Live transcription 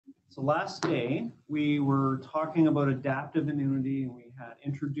So last day, we were talking about adaptive immunity, and we had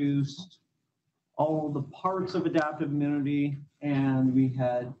introduced all the parts of adaptive immunity, and we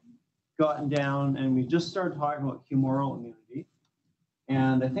had gotten down, and we just started talking about humoral immunity.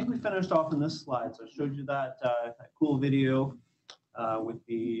 And I think we finished off in this slide. So I showed you that, that cool video with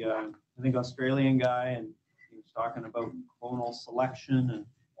the, I think, Australian guy, and he was talking about clonal selection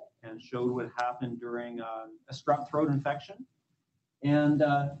and showed what happened during a strep throat infection. And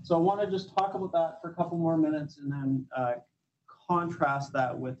so I want to just talk about that for a couple more minutes and then contrast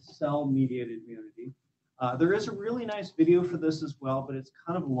that with cell-mediated immunity. There is a really nice video for this as well, but it's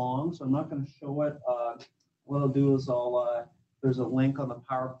kind of long, so I'm not going to show it. What I'll do is there's a link on the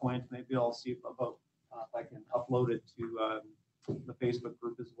PowerPoint. Maybe I'll see about if I can upload it to the Facebook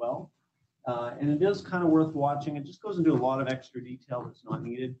group as well. And it is kind of worth watching. It just goes into a lot of extra detail that's not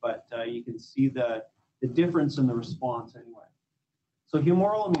needed, but you can see the difference in the response anyway. So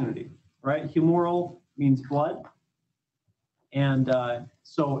humoral immunity, right? Humoral means blood. And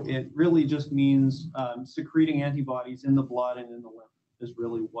so it really just means secreting antibodies in the blood and in the lymph is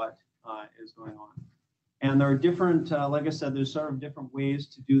really what is going on. And there are different, like I said, there's sort of different ways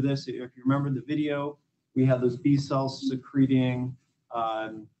to do this. If you remember the video, we had those B cells secreting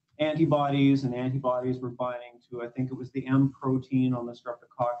antibodies, and antibodies were binding to, I think it was the M protein on the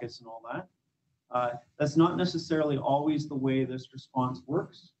streptococcus and all that. That's not necessarily always the way this response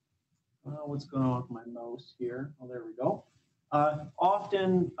works. What's going on with my mouse here? Oh, there we go.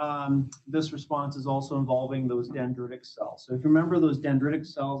 Often, this response is also involving those dendritic cells. So if you remember those dendritic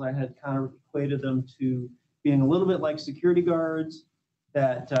cells, I had kind of equated them to being a little bit like security guards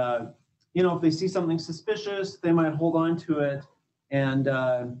that, you know, if they see something suspicious, they might hold on to it and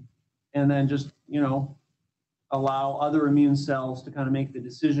then just, you know, allow other immune cells to kind of make the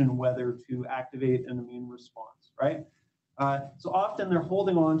decision whether to activate an immune response, right? So often they're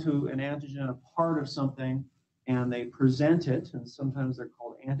holding on to an antigen, a part of something, and they present it, and sometimes they're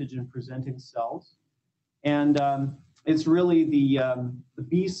called antigen-presenting cells. And it's really the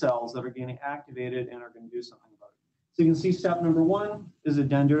B cells that are getting activated and are going to do something about it. So you can see step number one is a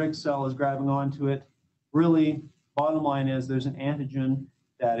dendritic cell is grabbing onto it. Really, bottom line is there's an antigen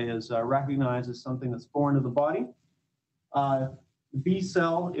that is recognized as something that's foreign to the body. The B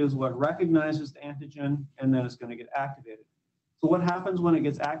cell is what recognizes the antigen, and then it's going to get activated. So what happens when it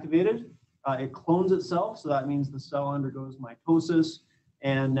gets activated? It clones itself, so that means the cell undergoes mitosis,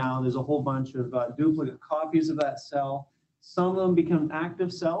 and now there's a whole bunch of duplicate copies of that cell. Some of them become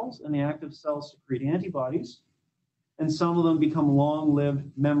active cells, and the active cells secrete antibodies, and some of them become long-lived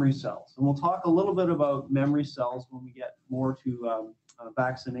memory cells. And we'll talk a little bit about memory cells when we get more to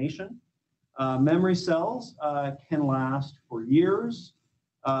vaccination. Memory cells can last for years.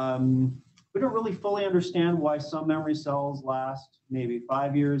 We don't really fully understand why some memory cells last maybe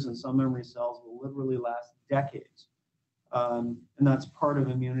 5 years and some memory cells will literally last decades. And that's part of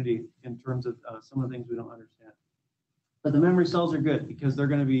immunity in terms of some of the things we don't understand. But the memory cells are good because they're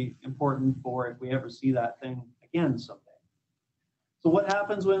going to be important for if we ever see that thing again someday. So what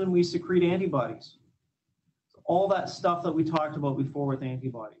happens when we secrete antibodies? So all that stuff that we talked about before with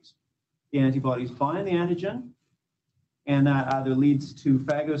antibodies. The antibodies bind the antigen, and that either leads to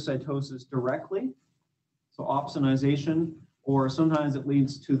phagocytosis directly, so opsonization, or sometimes it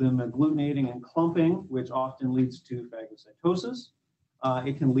leads to them agglutinating and clumping, which often leads to phagocytosis.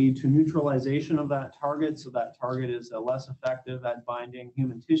 It can lead to neutralization of that target, so that target is less effective at binding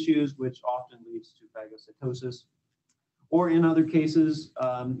human tissues, which often leads to phagocytosis. Or in other cases,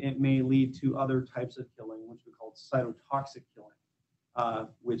 it may lead to other types of killing, which we call cytotoxic killing,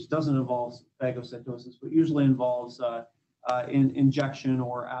 which doesn't involve phagocytosis, but usually involves injection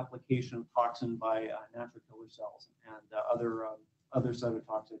or application of toxin by natural killer cells and other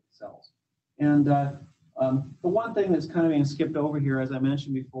cytotoxic cells. And the one thing that's kind of being skipped over here, as I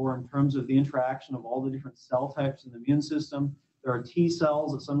mentioned before, in terms of the interaction of all the different cell types in the immune system, there are T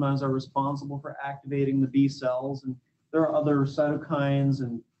cells that sometimes are responsible for activating the B cells, and there are other cytokines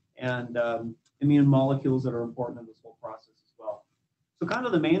and immune molecules that are important in this whole process as well. So kind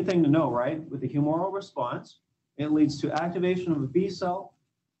of the main thing to know, right, with the humoral response, it leads to activation of a B cell.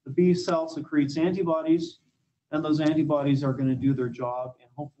 The B cell secretes antibodies, and those antibodies are going to do their job in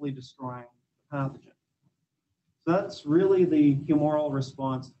hopefully destroying the pathogen. So that's really the humoral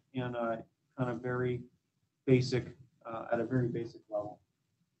response in a kind of very basic, at a very basic level.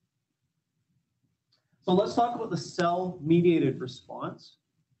 So let's talk about the cell-mediated response,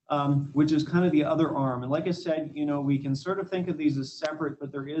 which is kind of the other arm. And like I said, you know, we can sort of think of these as separate,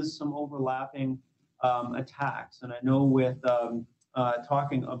 but there is some overlapping attacks. And I know with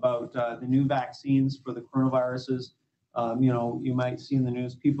talking about the new vaccines for the coronaviruses, You know, you might see in the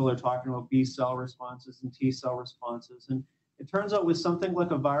news, people are talking about B cell responses and T cell responses. And it turns out with something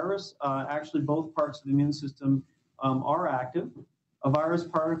like a virus, actually both parts of the immune system are active. A virus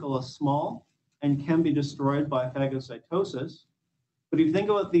particle is small and can be destroyed by phagocytosis. But if you think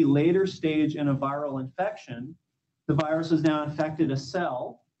about the later stage in a viral infection, the virus has now infected a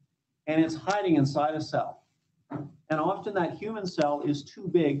cell and it's hiding inside a cell. And often that human cell is too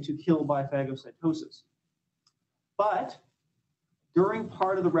big to kill by phagocytosis. But during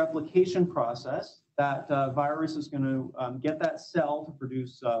part of the replication process, that virus is going to get that cell to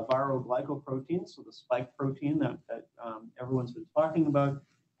produce viral glycoproteins, so the spike protein that everyone's been talking about.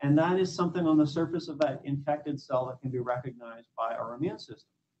 And that is something on the surface of that infected cell that can be recognized by our immune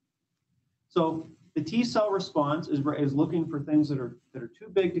system. So the T cell response is looking for things that are too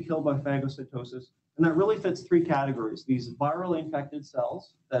big to kill by phagocytosis. And that really fits three categories. These virally infected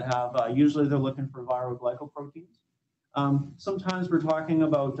cells that have, usually they're looking for viral glycoproteins. Sometimes we're talking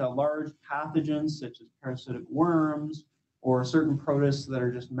about large pathogens such as parasitic worms or certain protists that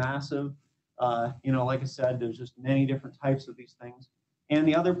are just massive. You know, like I said, there's just many different types of these things. And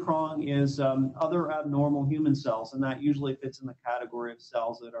the other prong is other abnormal human cells, and that usually fits in the category of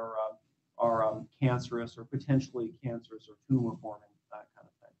cells that are cancerous or potentially cancerous or tumor forming, that kind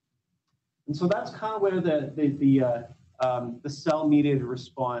of thing. And so that's kind of where the cell-mediated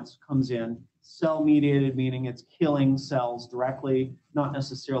response comes in. Cell-mediated meaning it's killing cells directly, not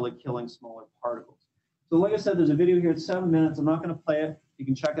necessarily killing smaller particles. So like I said, there's a video here. It's 7 minutes. I'm not going to play it. You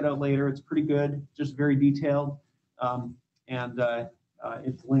can check it out later. It's pretty good, just very detailed.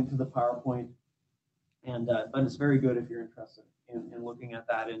 It's linked to the PowerPoint. But it's very good if you're interested in looking at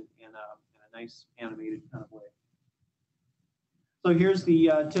that in a nice animated kind of way. So here's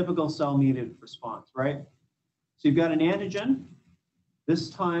the typical cell-mediated response, right? So you've got an antigen. This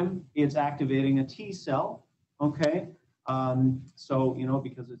time it's activating a T cell, okay? So, you know,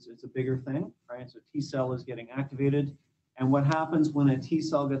 because it's a bigger thing, right? So T cell is getting activated. And what happens when a T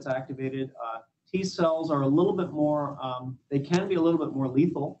cell gets activated, T cells are a little bit more, they can be a little bit more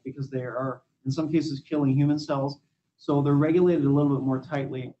lethal because they are, in some cases, killing human cells. So they're regulated a little bit more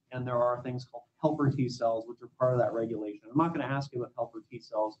tightly, and there are things called helper T cells, which are part of that regulation. I'm not going to ask you about helper T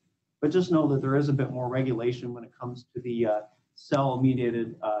cells, but just know that there is a bit more regulation when it comes to the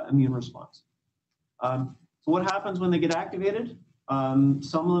cell-mediated immune response. So what happens when they get activated? Some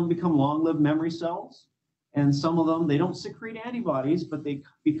of them become long-lived memory cells, and some of them, they don't secrete antibodies, but they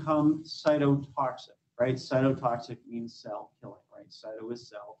become cytotoxic, right? Cytotoxic means cell killing, right? Cyto is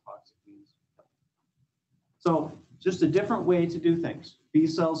cell, toxic means killing. So just a different way to do things. B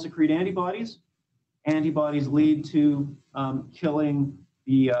cells secrete antibodies. Antibodies lead to killing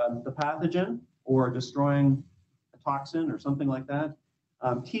the pathogen or destroying a toxin or something like that.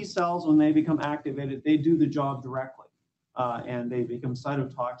 T cells, when they become activated, they do the job directly, and they become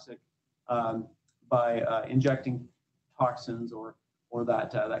cytotoxic by injecting toxins or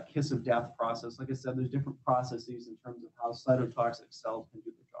that kiss of death process. Like I said, there's different processes in terms of how cytotoxic cells can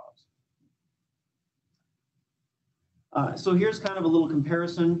do their jobs. So here's kind of a little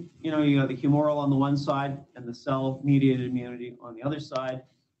comparison. You know, you got the humoral on the one side and the cell-mediated immunity on the other side.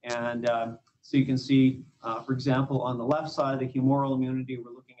 And so you can see, for example, on the left side of the humoral immunity,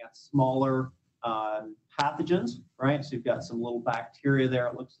 we're looking at smaller pathogens, right? So you've got some little bacteria there,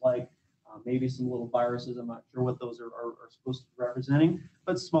 it looks like, maybe some little viruses. I'm not sure what those are supposed to be representing,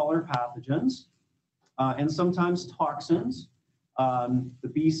 but smaller pathogens. And sometimes toxins. The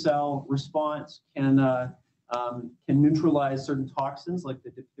B cell response can neutralize certain toxins, like the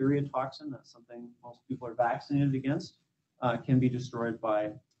diphtheria toxin. That's something most people are vaccinated against. Can be destroyed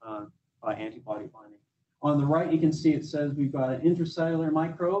by antibody binding. On the right, you can see it says we've got an intracellular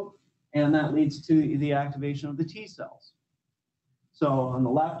microbe, and that leads to the activation of the T cells. So on the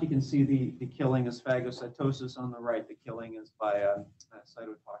left, you can see the killing is phagocytosis. On the right, the killing is by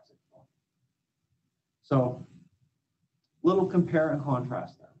cytotoxic killing. So little compare and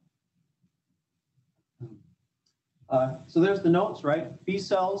contrast there. So there's the notes, right? B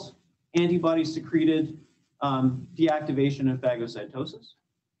cells, antibodies secreted, deactivation and phagocytosis.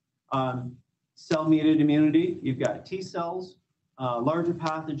 Cell-mediated immunity, you've got T cells, larger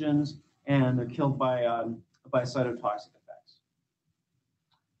pathogens, and they're killed by cytotoxic effects.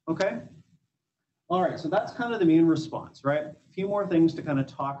 Okay? All right, so that's kind of the immune response, right? A few more things to kind of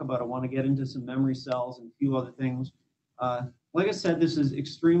talk about. I want to get into some memory cells and a few other things. Like I said, this is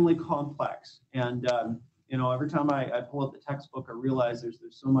extremely complex, and you know, every time I pull up the textbook, I realize there's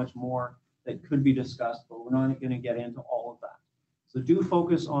so much more that could be discussed, but we're not going to get into all of that. So do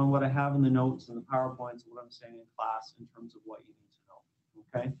focus on what I have in the notes and the PowerPoints and what I'm saying in class in terms of what you need to know,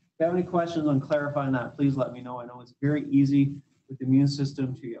 Okay. If you have any questions on clarifying that, please let me know. I know it's very easy with the immune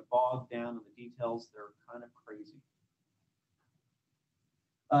system to get bogged down in the details. They're kind of crazy.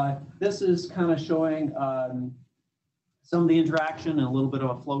 This is kind of showing some of the interaction and a little bit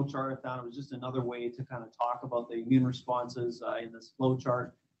of a flow chart. I found it was just another way to kind of talk about the immune responses in this flow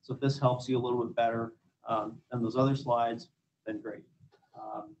chart. So if this helps you a little bit better than those other slides, then great.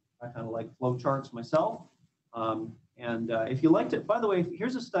 I kind of like flow charts myself. If you like to, by the way,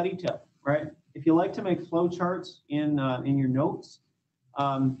 here's a study tip, right? If you like to make flow charts in your notes,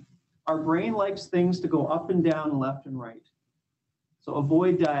 our brain likes things to go up and down, left and right. So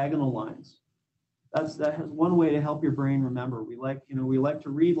avoid diagonal lines. That has one way to help your brain remember. We like to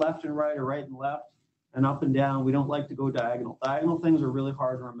read left and right or right and left and up and down. We don't like to go diagonal. Diagonal things are really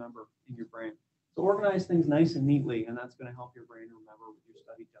hard to remember in your brain. So organize things nice and neatly, and that's going to help your brain remember with your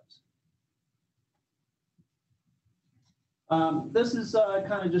study tips. This is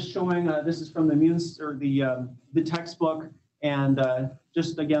kind of just showing, this is from the textbook, and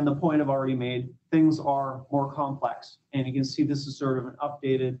just again, the point I've already made, things are more complex. And you can see this is sort of an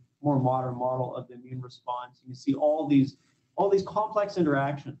updated, more modern model of the immune response. You can see all these complex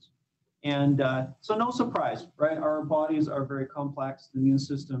interactions. And so no surprise, right? Our bodies are very complex. The immune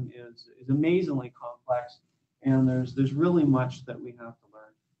system is amazingly complex, and there's really much that we have to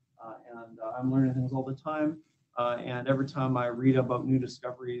learn. I'm learning things all the time. And every time I read about new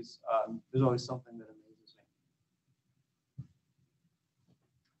discoveries, there's always something that amazes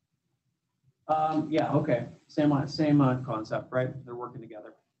me. Yeah, okay, same concept, right? They're working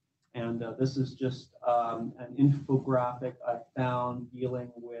together. And this is just an infographic I found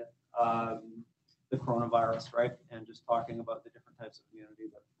dealing with the coronavirus, right? And just talking about the different types of immunity,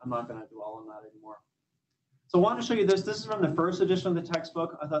 but I'm not going to dwell on that anymore. So I want to show you this. This is from the first edition of the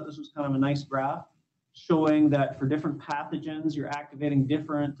textbook. I thought this was kind of a nice graph, showing that for different pathogens, you're activating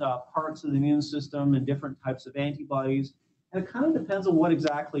different parts of the immune system and different types of antibodies. And it kind of depends on what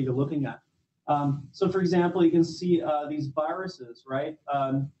exactly you're looking at. So for example, you can see these viruses, right?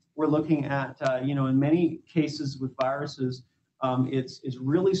 We're looking at, in many cases with viruses, it's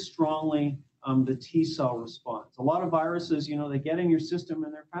really strongly the T cell response. A lot of viruses, they get in your system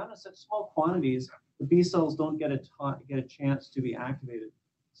and they're found in such small quantities, the B cells don't get a chance to be activated.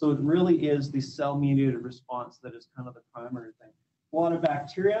 So it really is the cell-mediated response that is kind of the primary thing. A lot of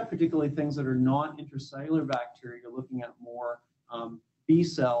bacteria, particularly things that are not intracellular bacteria, you're looking at more B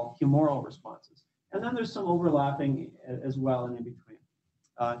cell humoral responses. And then there's some overlapping as well and in between.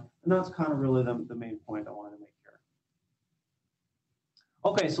 And that's kind of really the main point I want to make here.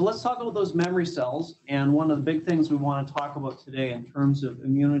 Okay, so let's talk about those memory cells. And one of the big things we want to talk about today in terms of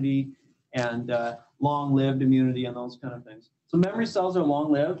immunity and long-lived immunity and those kind of things. So memory cells are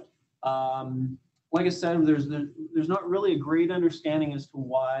long-lived. Like I said, there's not really a great understanding as to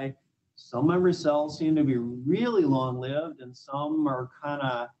why some memory cells seem to be really long-lived and some are kind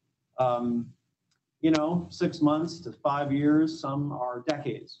of 6 months to 5 years, some are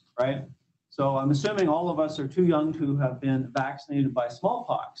decades, right? So I'm assuming all of us are too young to have been vaccinated by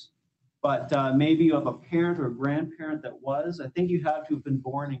smallpox, but maybe you have a parent or a grandparent that was. I think you have to have been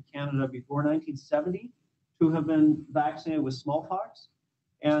born in Canada before 1970 to have been vaccinated with smallpox.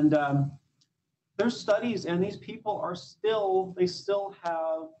 And there's studies, and these people they still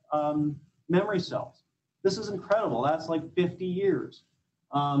have memory cells. This is incredible. That's like 50 years.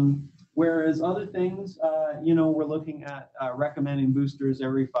 Whereas other things, we're looking at recommending boosters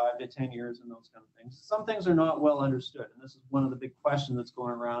every 5 to 10 years and those kind of things. Some things are not well understood, and this is one of the big questions that's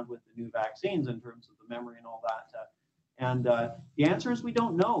going around with the new vaccines in terms of the memory and all that. The answer is we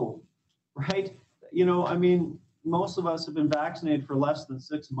don't know, right? Most of us have been vaccinated for less than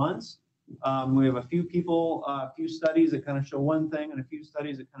 6 months. We have a few people, a few studies that kind of show one thing and a few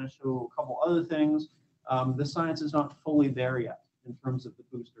studies that kind of show a couple other things. The science is not fully there yet in terms of the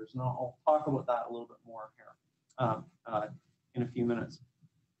boosters, and I'll talk about that a little bit more here in a few minutes.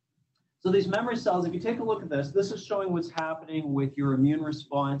 So these memory cells, if you take a look at this is showing what's happening with your immune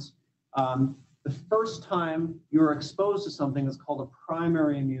response. The first time you're exposed to something is called a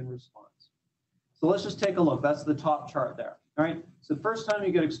primary immune response. So let's just take a look. That's the top chart there. All right. So the first time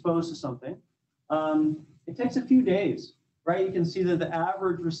you get exposed to something, it takes a few days, right? You can see that the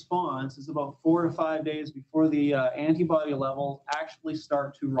average response is about 4 to 5 days before the antibody levels actually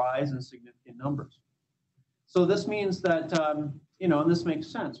start to rise in significant numbers. So this means that, and this makes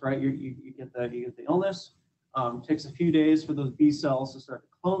sense, right? You get the illness. It takes a few days for those B cells to start to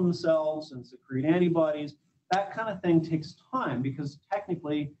clone themselves and secrete antibodies. That kind of thing takes time because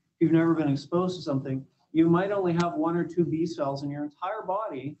technically, if you've never been exposed to something, you might only have 1 or 2 B cells in your entire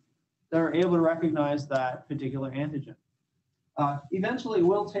body that are able to recognize that particular antigen. Eventually, it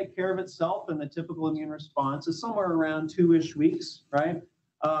will take care of itself, and the typical immune response is somewhere around 2-ish weeks, right?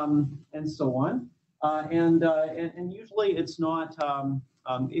 And so on. And usually it's not,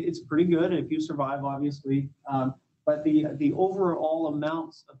 it's pretty good if you survive, obviously. But the overall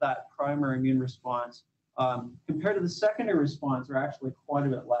amounts of that primary immune response compared to the secondary response are actually quite a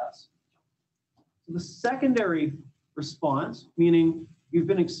bit less. So the secondary response, meaning you've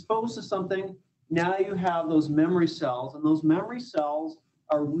been exposed to something, now you have those memory cells, and those memory cells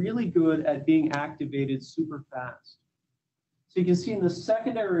are really good at being activated super fast. So you can see in the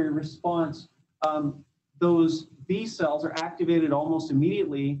secondary response, those B cells are activated almost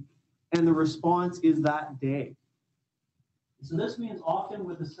immediately, and the response is that day. So this means often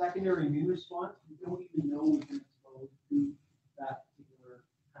with the secondary immune response, you don't even know we've been exposed to that particular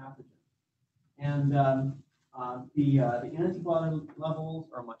pathogen. And the antibody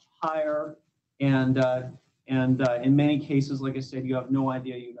levels are much higher, and in many cases, like I said, you have no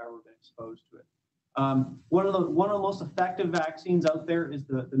idea you've ever been exposed to it. One of the most effective vaccines out there is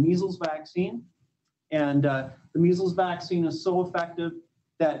the measles vaccine, and the measles vaccine is so effective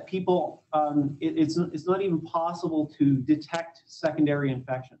that people, it's not even possible to detect secondary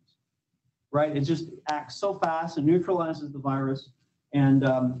infections, right? It just acts so fast and neutralizes the virus, and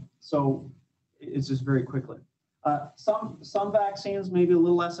so it's just very quickly. Some vaccines may be a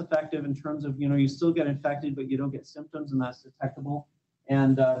little less effective in terms of, you still get infected, but you don't get symptoms, and that's detectable.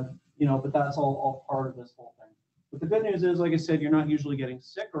 And, but that's all part of this whole thing. But the good news is, like I said, you're not usually getting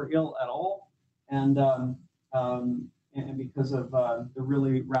sick or ill at all. And because of the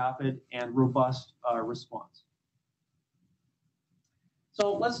really rapid and robust response.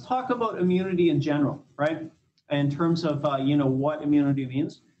 So let's talk about immunity in general, right? In terms of, what immunity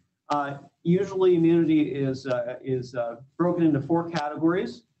means. Usually immunity is broken into 4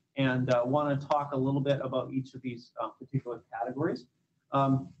 categories, and want to talk a little bit about each of these particular categories.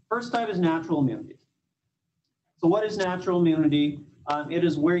 First type is natural immunity. So what is natural immunity? It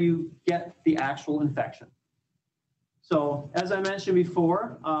is where you get the actual infection. So as I mentioned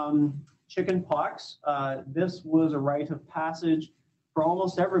before, chicken pox, this was a rite of passage for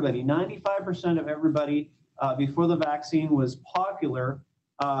almost everybody. 95% of everybody before the vaccine was popular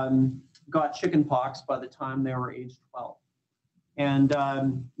got chicken pox by the time they were age 12. And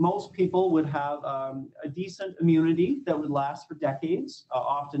most people would have a decent immunity that would last for decades,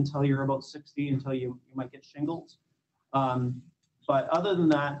 often until you're about 60, until you might get shingles. But other than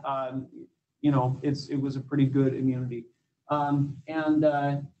that, it was a pretty good immunity. There's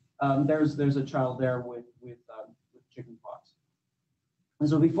a child there with chicken pox. And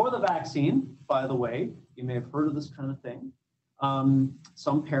so before the vaccine, by the way, you may have heard of this kind of thing.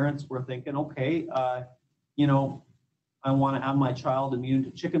 Some parents were thinking, okay, I want to have my child immune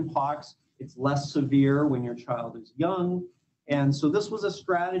to chicken pox. It's less severe when your child is young. And so this was a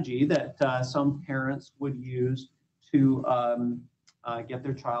strategy that some parents would use to get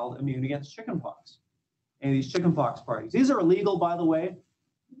their child immune against chicken pox. And these chicken pox parties. These are illegal, by the way.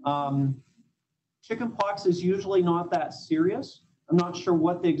 Chicken pox is usually not that serious. I'm not sure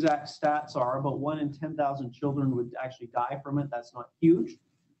what the exact stats are, but 1 in 10,000 children would actually die from it. That's not huge.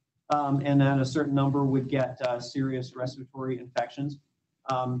 And then a certain number would get serious respiratory infections.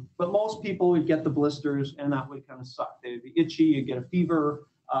 But most people would get the blisters, and that would kind of suck. They'd be itchy, you'd get a fever.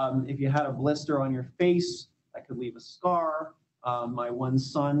 If you had a blister on your face, that could leave a scar. My one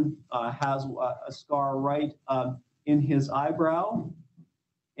son has a scar right in his eyebrow.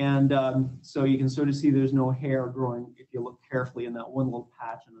 And so you can sort of see there's no hair growing if you look carefully in that one little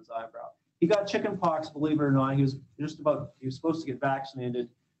patch in his eyebrow. He got chicken pox, believe it or not. He was supposed to get vaccinated.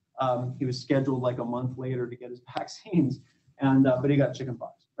 He was scheduled like a month later to get his vaccines, and but he got chicken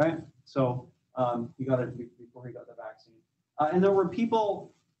pox, right? So he got it before he got the vaccine. And there were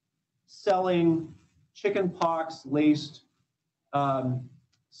people selling chicken pox laced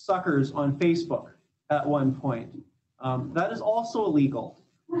suckers on Facebook at one point. That is also illegal.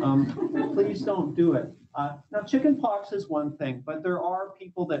 Please don't do it. Now, chicken pox is one thing, but there are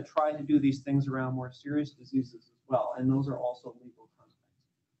people that try to do these things around more serious diseases as well, and those are also legal kind of things.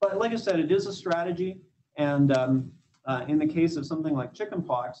 But like I said, it is a strategy, and in the case of something like chicken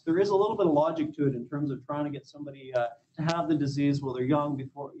pox, there is a little bit of logic to it in terms of trying to get somebody to have the disease while they're young,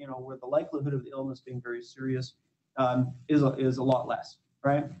 before, where the likelihood of the illness being very serious is a lot less,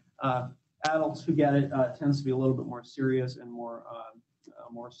 right? Adults who get it tends to be a little bit more serious and more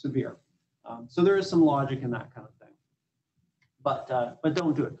severe. So there is some logic in that kind of thing, but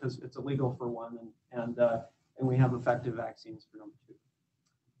don't do it because it's illegal for one, and we have effective vaccines for number 2.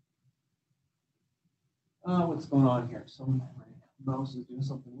 What's going on here? My mouse is doing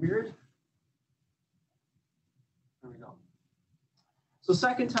something weird. There we go. So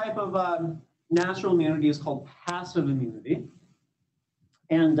second type of natural immunity is called passive immunity.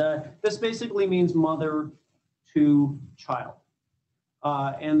 And this basically means mother to child.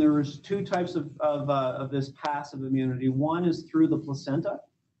 And there's two types of this passive immunity. One is through the placenta.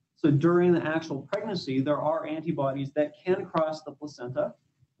 So during the actual pregnancy, there are antibodies that can cross the placenta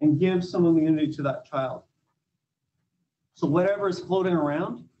and give some immunity to that child. So whatever is floating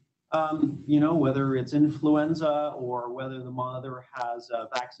around, whether it's influenza or whether the mother has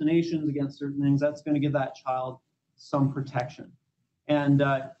vaccinations against certain things, that's going to give that child some protection. And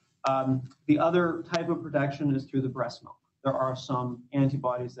the other type of protection is through the breast milk. There are some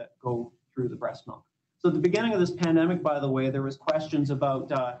antibodies that go through the breast milk. So at the beginning of this pandemic, by the way, there was questions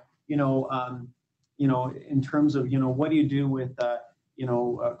about, in terms of, what do you do with,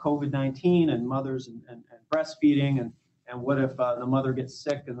 COVID-19 and mothers and breastfeeding, and what if the mother gets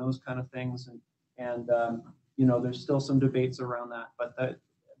sick and those kind of things. And there's still some debates around that, but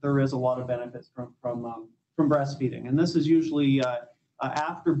there is a lot of benefits from breastfeeding. And this is usually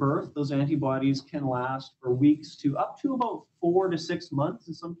after birth. Those antibodies can last for weeks to up to about 4 to 6 months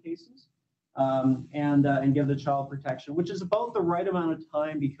in some cases, and give the child protection, which is about the right amount of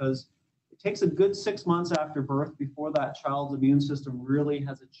time, because it takes a good 6 months after birth before that child's immune system really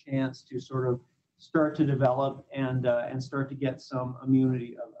has a chance to sort of start to develop and start to get some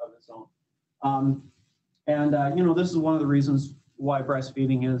immunity of its own. This is one of the reasons why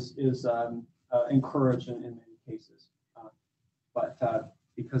breastfeeding is encouraged in many cases, but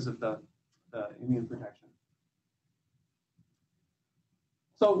because of the immune protection.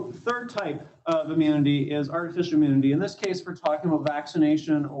 So third type of immunity is artificial immunity. In this case, we're talking about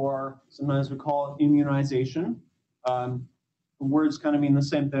vaccination, or sometimes we call it immunization. The words kind of mean the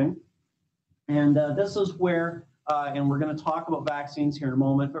same thing. And this is where, and we're going to talk about vaccines here in a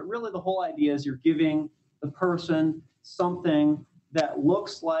moment, but really the whole idea is you're giving the person something that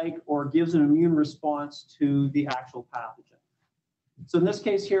looks like or gives an immune response to the actual pathogen. So in this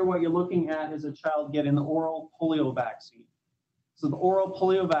case here, what you're looking at is a child getting the oral polio vaccine. So the oral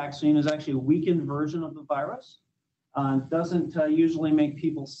polio vaccine is actually a weakened version of the virus. Doesn't usually make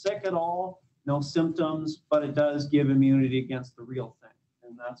people sick at all, no symptoms, but it does give immunity against the real thing.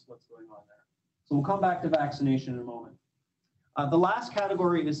 And that's what's going on there. So we'll come back to vaccination in a moment. The last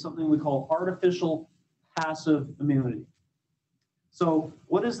category is something we call artificial passive immunity. So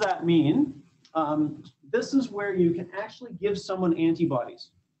what does that mean? This is where you can actually give someone antibodies.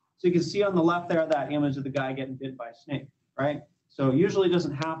 So you can see on the left there that image of the guy getting bit by a snake, right? So usually it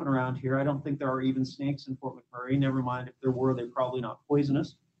doesn't happen around here. I don't think there are even snakes in Fort McMurray. Never mind, if there were, they're probably not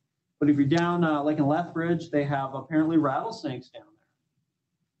poisonous. But if you're down like in Lethbridge, they have apparently rattlesnakes down there.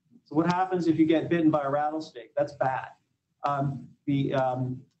 So what happens if you get bitten by a rattlesnake? That's bad. The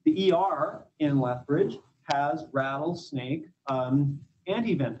ER in Lethbridge has rattlesnake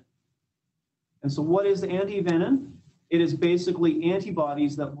antivenom. And so what is the antivenom? It is basically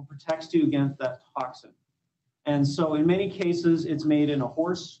antibodies that will protect you against that toxin. And so in many cases, it's made in a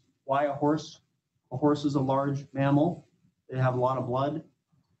horse. Why a horse? A horse is a large mammal. They have a lot of blood.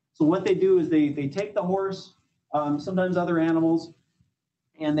 So what they do is they take the horse, sometimes other animals,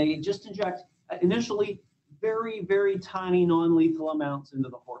 and they just inject initially very, very tiny non-lethal amounts into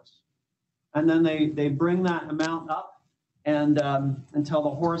the horse. And then they bring that amount up and until the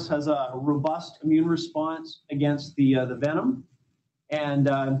horse has a robust immune response against the venom. And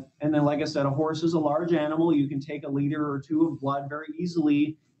then, like I said, a horse is a large animal. You can take a liter or two of blood very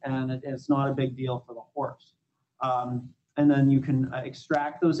easily, and it's not a big deal for the horse. And then you can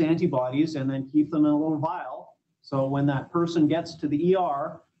extract those antibodies and then keep them in a little vial. So when that person gets to the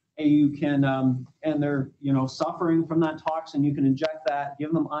ER, you can, and they're suffering from that toxin, you can inject that,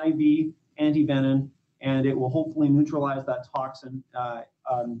 give them IV antivenom, and it will hopefully neutralize that toxin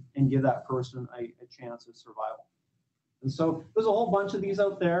and give that person a chance of survival. And so there's a whole bunch of these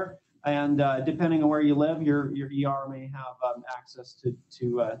out there, and depending on where you live, your ER may have access to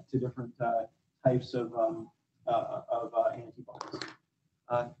different types of antibodies.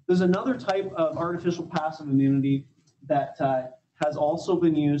 There's another type of artificial passive immunity that has also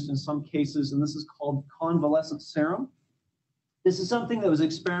been used in some cases, and this is called convalescent serum. This is something that was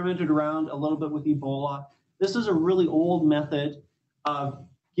experimented around a little bit with Ebola. This is a really old method of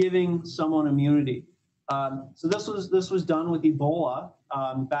giving someone immunity. So this was done with Ebola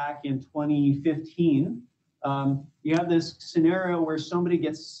back in 2015. You have this scenario where somebody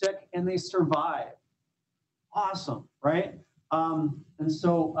gets sick and they survive. Awesome, right? And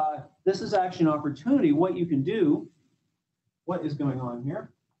so this is actually an opportunity. What you can do, what is going on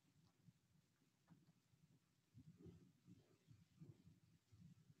here?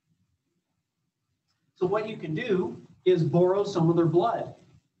 So what you can do is borrow some of their blood,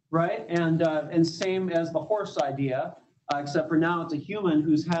 right? And same as the horse idea, except for now it's a human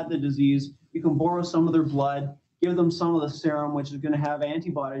who's had the disease. You can borrow some of their blood, give them some of the serum, which is going to have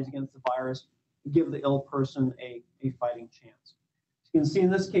antibodies against the virus, give the ill person a fighting chance. You can see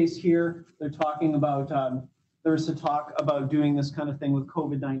in this case here, they're talking about, there's a talk about doing this kind of thing with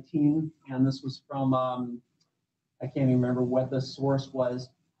COVID-19, and this was from, I can't even remember what the source was,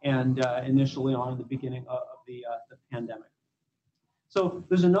 and initially on the beginning of the pandemic. So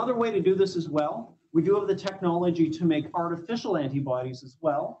there's another way to do this as well. We do have the technology to make artificial antibodies as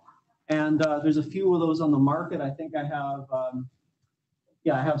well, and there's a few of those on the market. I think I have,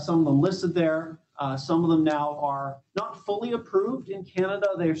 yeah, I have some of them listed there. Some of them now are not fully approved in Canada.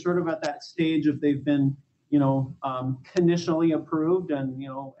 They're sort of at that stage of they've been, you know, conditionally approved, and you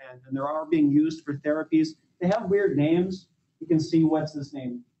know, and they are being used for therapies. They have weird names. You can see what's this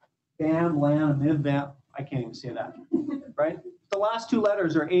name, BAM, LAM, MIV-BAM. I can't even say that, right? The last two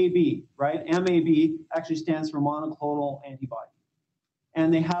letters are AB, right? MAB actually stands for monoclonal antibody,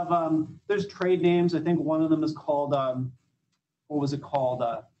 and they have there's trade names. I think one of them is called what was it called?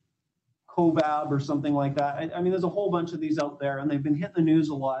 COVAB or something like that. I mean, there's a whole bunch of these out there, and they've been hitting the news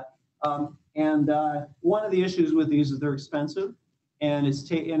a lot. One of the issues with these is they're expensive, and it's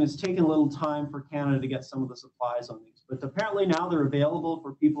taken a little time for Canada to get some of the supplies on these. But apparently now they're available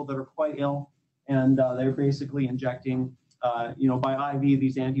for people that are quite ill, and they're basically injecting, you know, by IV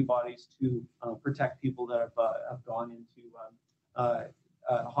these antibodies to protect people that have gone into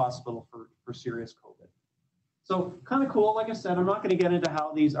a hospital for serious COVID. So kind of cool. Like I said, I'm not going to get into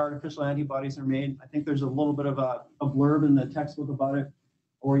how these artificial antibodies are made. I think there's a little bit of a blurb in the textbook about it,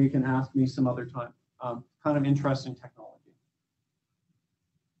 or you can ask me some other time. Kind of interesting technology.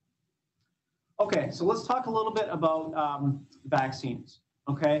 Okay, so let's talk a little bit about vaccines,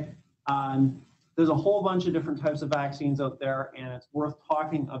 okay? There's a whole bunch of different types of vaccines out there, and it's worth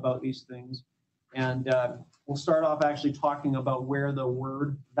talking about these things. And we'll start off actually talking about where the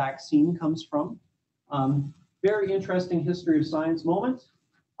word vaccine comes from. Very interesting history of science moment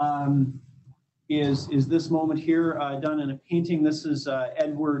is this moment here done in a painting. This is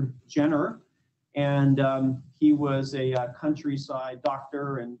Edward Jenner, and he was a countryside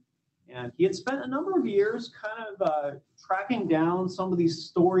doctor, and he had spent a number of years kind of tracking down some of these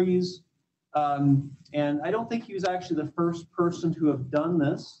stories, and I don't think he was actually the first person to have done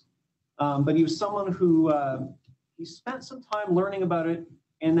this, but he was someone who he spent some time learning about it,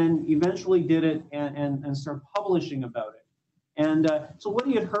 and then eventually did it and started publishing about it. And so what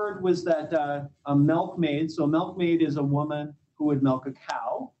he had heard was that a milkmaid, so a milkmaid is a woman who would milk a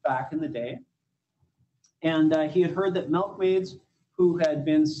cow back in the day. And he had heard that milkmaids who had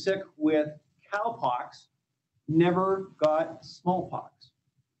been sick with cowpox never got smallpox.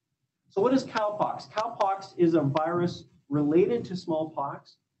 So what is cowpox? Cowpox is a virus related to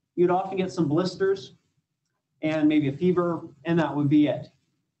smallpox. You'd often get some blisters and maybe a fever, and that would be it.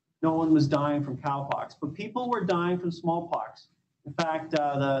 No one was dying from cowpox, but people were dying from smallpox. In fact,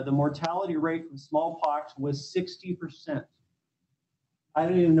 the mortality rate from smallpox was 60%. I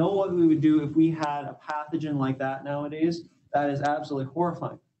don't even know what we would do if we had a pathogen like that nowadays. That is absolutely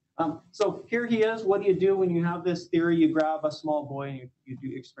horrifying. So here he is. What do you do when you have this theory? You grab a small boy and you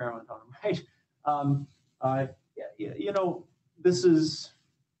do experiment on him, right? You know, this is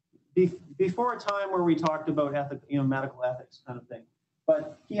before a time where we talked about medical ethics kind of thing.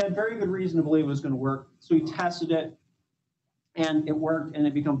 But he had very good reason to believe it was going to work. So he tested it, and it worked, and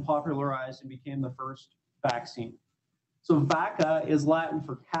it became popularized and became the first vaccine. So vacca is Latin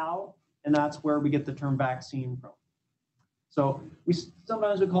for cow, and that's where we get the term vaccine from. So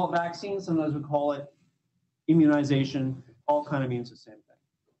sometimes we call it vaccine, sometimes we call it immunization. All kind of means the same thing.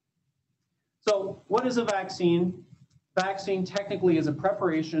 So what is a vaccine? Vaccine technically is a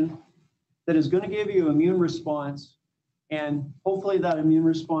preparation that is going to give you an immune response, and hopefully that immune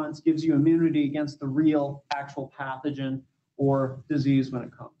response gives you immunity against the real actual pathogen or disease when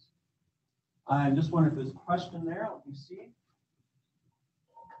it comes. I just wonder if there's a question there. Let me see.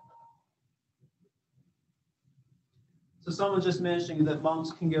 So someone's just mentioning that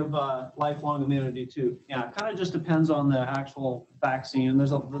monks can give lifelong immunity too. Yeah, it kind of just depends on the actual vaccine.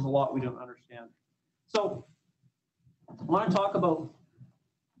 There's a lot we don't understand. So I want to talk about,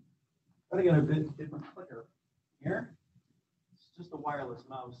 I gotta get a bit different clicker here. Just a wireless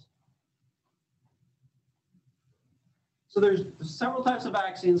mouse. So there's several types of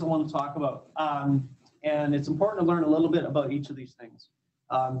vaccines I want to talk about, and it's important to learn a little bit about each of these things.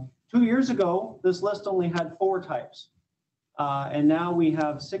 2 years ago, this list only had 4 types, and now we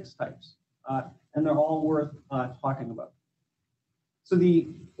have 6 types, and they're all worth talking about. So the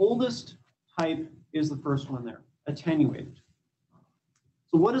oldest type is the first one there. attenuated.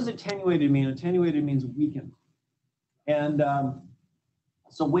 So what does attenuated mean? Attenuated means weakened. And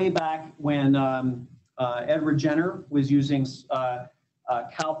so way back when Edward Jenner was using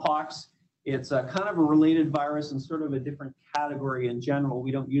cowpox, it's kind of a related virus and sort of a different category in general.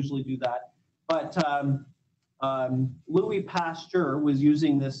 We don't usually do that. But Louis Pasteur was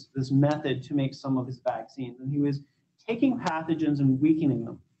using this method to make some of his vaccines. And he was taking pathogens and weakening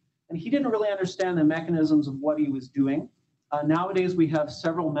them. And he didn't really understand the mechanisms of what he was doing. Nowadays, we have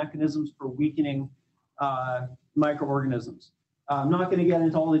several mechanisms for weakening microorganisms. I'm not going to get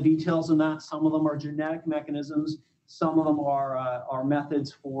into all the details on that. Some of them are genetic mechanisms. Some of them are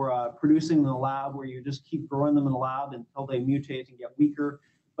methods for producing in the lab, where you just keep growing them in the lab until they mutate and get weaker.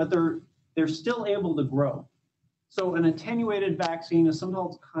 But they're still able to grow. So an attenuated vaccine is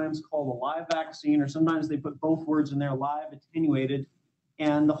sometimes called a live vaccine, or sometimes they put both words in there, live, attenuated.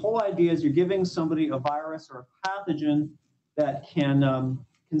 And the whole idea is you're giving somebody a virus or a pathogen that can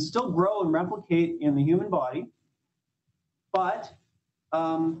still grow and replicate in the human body, but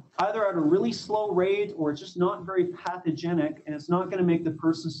either at a really slow rate, or it's just not very pathogenic, and it's not going to make the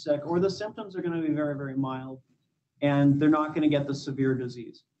person sick, or the symptoms are going to be very, very mild, and they're not going to get the severe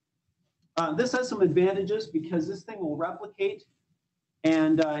disease. This has some advantages because this thing will replicate,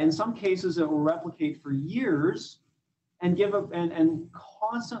 and in some cases it will replicate for years and and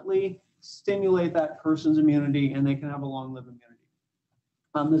constantly stimulate that person's immunity, and they can have a long-lived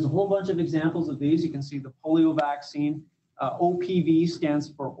immunity. There's a whole bunch of examples of these. You can see the polio vaccine. OPV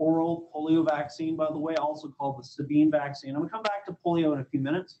stands for oral polio vaccine, by the way, also called the Sabine vaccine. I'm going to come back to polio in a few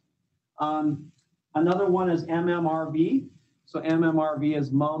minutes. Another one is MMRV. So MMRV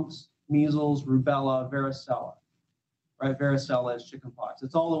is mumps, measles, rubella, varicella. Right? Varicella is chickenpox.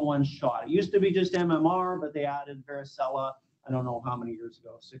 It's all in one shot. It used to be just MMR, but they added varicella. I don't know how many years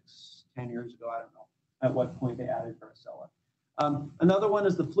ago, 6, 10 years ago, I don't know at what point they added varicella. Another one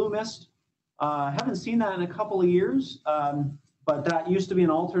is the flu mist. I haven't seen that in a couple of years, but that used to be an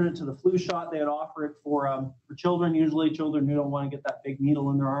alternate to the flu shot. They would offer it for children, usually children who don't want to get that big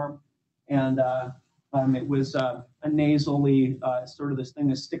needle in their arm. And it was a nasally, sort of this thing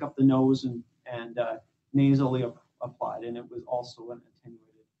to stick up the nose and nasally applied, and it was also an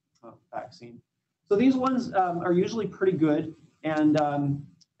attenuated vaccine. So these ones are usually pretty good, and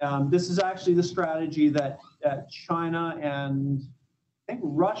this is actually the strategy that China and I think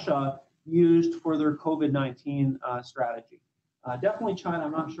Russia used for their COVID-19 strategy. Definitely China.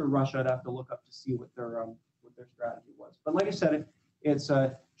 I'm not sure Russia. I'd have to look up to see what their strategy was. But like I said, it's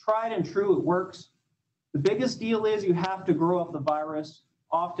tried and true. It works. The biggest deal is you have to grow up the virus,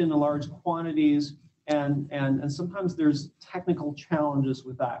 often in large quantities, and sometimes there's technical challenges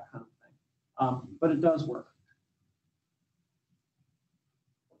with that kind of thing. But it does work.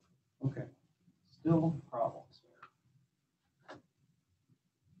 Okay, still problems here.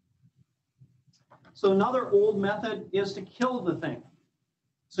 So another old method is to kill the thing.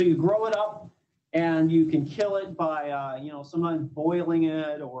 So you grow it up, and you can kill it by, sometimes boiling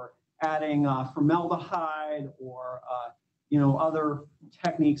it or adding formaldehyde or, other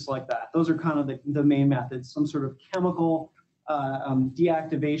techniques like that. Those are kind of the main methods. Some sort of chemical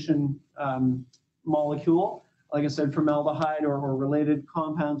deactivation molecule. Like I said, formaldehyde or related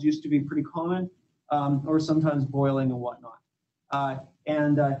compounds used to be pretty common, or sometimes boiling and whatnot.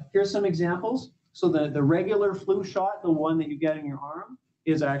 Here's some examples. So the regular flu shot, the one that you get in your arm,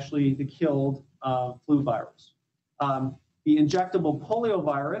 is actually the killed flu virus. The injectable polio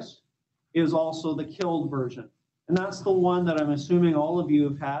virus is also the killed version. And that's the one that I'm assuming all of you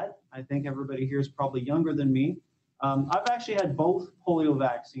have had. I think everybody here is probably younger than me. I've actually had both polio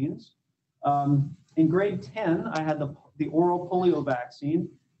vaccines. In grade 10, I had the oral polio vaccine,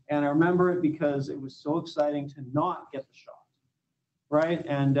 and I remember it because it was so exciting to not get the shot, right?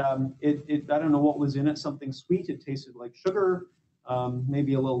 And I don't know what was in it, something sweet. It tasted like sugar,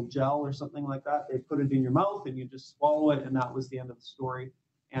 maybe a little gel or something like that. They put it in your mouth, and you just swallow it, and that was the end of the story.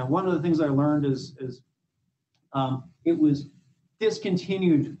 And one of the things I learned is it was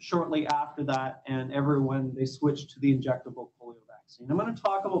discontinued shortly after that, and they switched to the injectable polio vaccine. I'm going to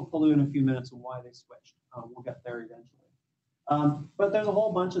talk about polio in a few minutes and why they switched. We'll get there eventually. But there's a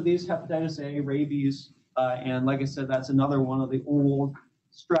whole bunch of these: hepatitis A, rabies, and like I said, that's another one of the old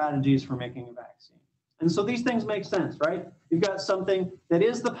strategies for making a vaccine. And so these things make sense, right? You've got something that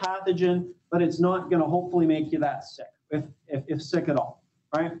is the pathogen, but it's not going to hopefully make you that sick, if sick at all,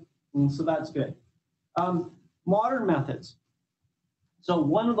 right? And so that's good. Modern methods. So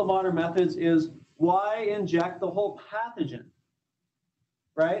one of the modern methods is, why inject the whole pathogen,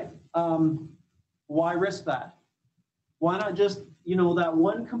 right? Why risk that? Why not just, that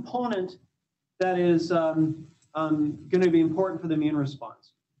one component that is going to be important for the immune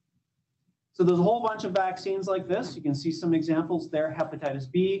response. So there's a whole bunch of vaccines like this. You can see some examples there: hepatitis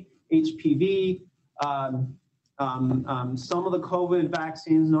B, HPV, some of the COVID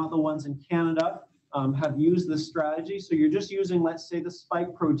vaccines, not the ones in Canada, have used this strategy. So you're just using, let's say, the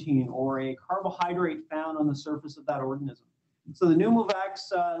spike protein or a carbohydrate found on the surface of that organism. So the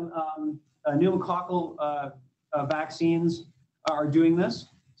pneumovax, pneumococcal vaccines are doing this.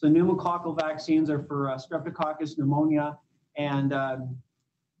 So pneumococcal vaccines are for streptococcus pneumonia, and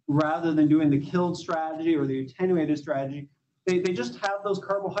rather than doing the killed strategy or the attenuated strategy, they just have those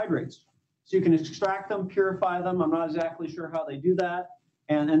carbohydrates. So you can extract them, purify them. I'm not exactly sure how they do that.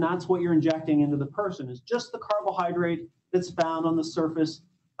 And that's what you're injecting into the person, is just the carbohydrate that's found on the surface,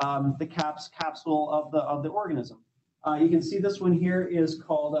 the capsule of the organism. You can see this one here is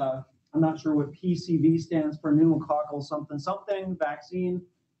called, I'm not sure what PCV stands for, pneumococcal something something vaccine.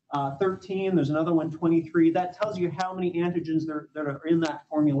 13, there's another one, 23. That tells you how many antigens that are in that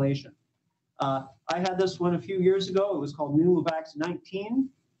formulation. I had this one a few years ago. It was called Pneumovax 19.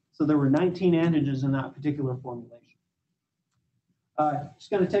 So there were 19 antigens in that particular formulation. Just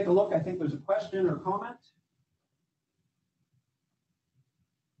going to take a look. I think there's a question or comment.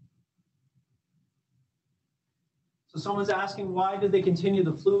 So someone's asking, why did they discontinue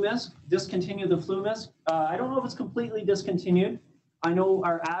the flu misc? I don't know if it's completely discontinued. I know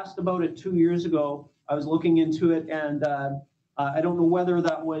I asked about it 2 years ago. I was looking into it, and I don't know whether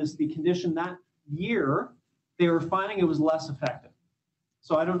that was the condition that year. They were finding it was less effective.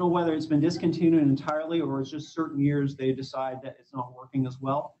 So I don't know whether it's been discontinued entirely, or it's just certain years they decide that it's not working as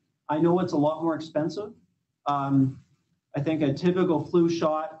well. I know it's a lot more expensive. I think a typical flu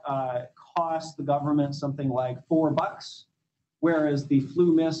shot costs the government something like $4, whereas the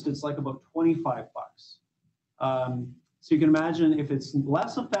flu mist, it's like about $25. So you can imagine if it's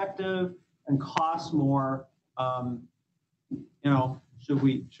less effective and costs more, should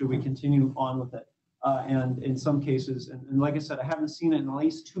we continue on with it? And in some cases, and like I said, I haven't seen it in at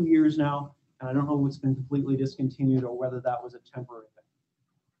least 2 years now, and I don't know if it's been completely discontinued or whether that was a temporary thing.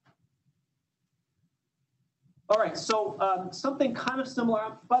 All right, so something kind of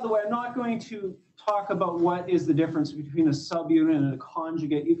similar. By the way, I'm not going to talk about what is the difference between a subunit and a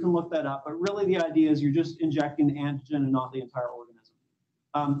conjugate. You can look that up, but really the idea is you're just injecting the antigen and not the entire organism.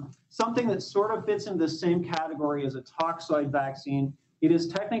 Something that sort of fits into the same category as a toxoid vaccine. It is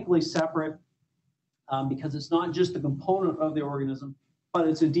technically separate because it's not just a component of the organism, but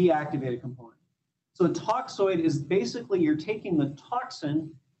it's a deactivated component. So a toxoid is basically you're taking the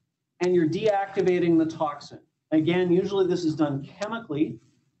toxin and you're deactivating the toxin. Again, usually this is done chemically,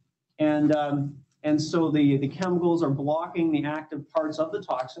 and so the chemicals are blocking the active parts of the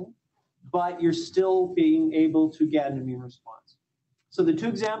toxin, but you're still being able to get an immune response. So the two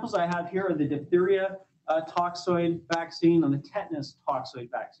examples I have here are the diphtheria toxoid vaccine and the tetanus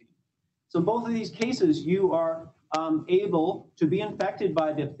toxoid vaccine. So both of these cases, you are able to be infected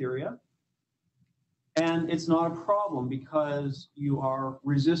by diphtheria, and it's not a problem because you are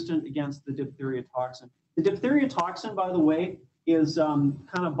resistant against the diphtheria toxin. The diphtheria toxin, by the way, is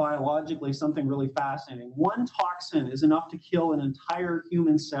kind of biologically something really fascinating. One toxin is enough to kill an entire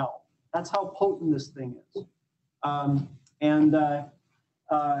human cell. That's how potent this thing is.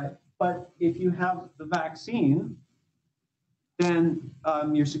 But if you have the vaccine, then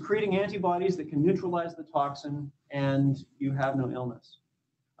you're secreting antibodies that can neutralize the toxin, and you have no illness.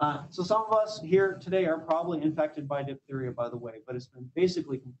 So some of us here today are probably infected by diphtheria, by the way, but it's been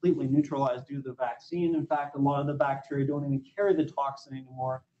basically completely neutralized due to the vaccine. In fact, a lot of the bacteria don't even carry the toxin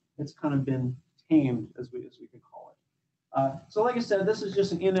anymore. It's kind of been tamed, as we could call it. So like I said, this is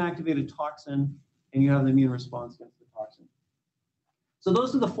just an inactivated toxin, and you have an immune response against the toxin. So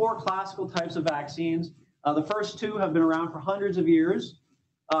those are the 4 classical types of vaccines. The first 2 have been around for hundreds of years.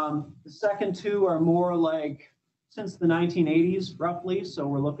 The second 2 are more like since the 1980s, roughly. So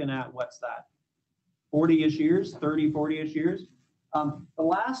we're looking at, what's that, 40-ish years, 30, 40-ish years. The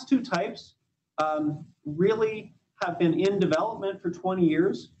last 2 types really have been in development for 20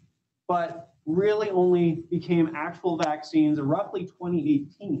 years, but really only became actual vaccines in roughly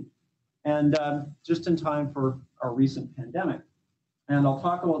 2018, and just in time for our recent pandemic. And I'll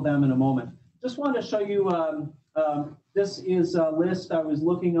talk about them in a moment. Just wanted to show you, this is a list. I was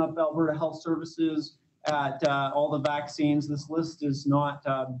looking up Alberta Health Services at all the vaccines. This list is not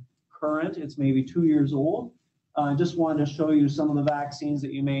current. It's maybe 2 years old. Just wanted to show you some of the vaccines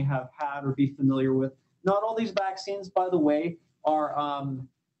that you may have had or be familiar with. Not all these vaccines, by the way, are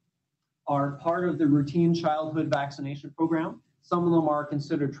part of the routine childhood vaccination program. Some of them are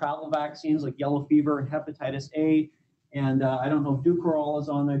considered travel vaccines, like yellow fever and hepatitis A. And I don't know if Dukoral is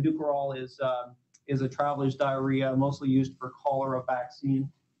on there. Dukoral is is a traveler's diarrhea, mostly used for cholera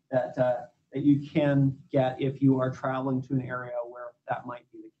vaccine that, that you can get if you are traveling to an area where that might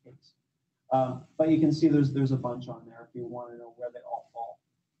be the case. But you can see there's a bunch on there if you want to know where they all fall.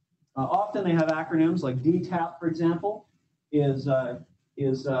 Often they have acronyms like DTaP, for example, is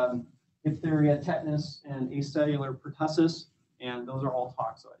diphtheria, tetanus, and acellular pertussis, and those are all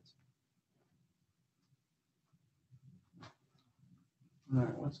toxoids. All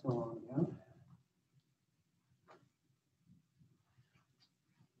right, what's going on again?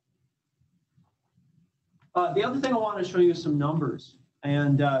 The other thing I want to show you is some numbers.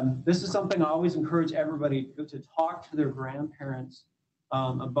 And this is something I always encourage everybody to talk to their grandparents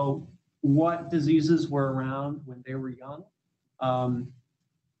about what diseases were around when they were young.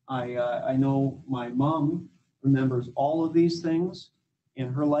 I know my mom remembers all of these things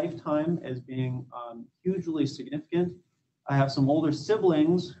in her lifetime as being hugely significant. I have some older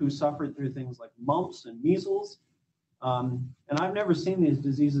siblings who suffered through things like mumps and measles. And I've never seen these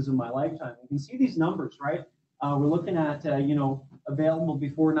diseases in my lifetime. You can see these numbers, right? We're looking at, available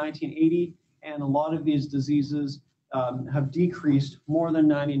before 1980, and a lot of these diseases have decreased more than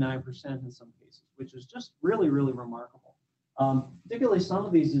 99% in some cases, which is just really, really remarkable. Particularly some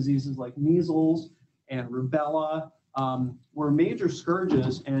of these diseases like measles and rubella were major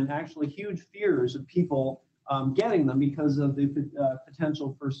scourges and actually huge fears of people getting them because of the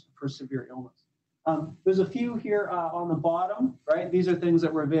potential for severe illness. There's a few here on the bottom, right? These are things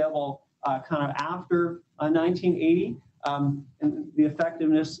that were available kind of after 1980. And the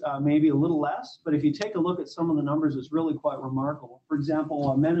effectiveness may be a little less, but if you take a look at some of the numbers, it's really quite remarkable. For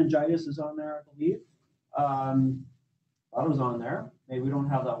example, meningitis is on there, I believe. That was on there. Maybe we don't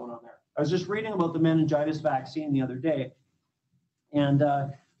have that one on there. I was just reading about the meningitis vaccine the other day, and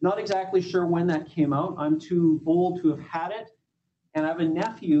not exactly sure when that came out. I'm too old to have had it, and I have a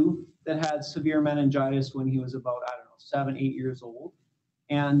nephew that had severe meningitis when he was about, I don't know, 7, 8 years old.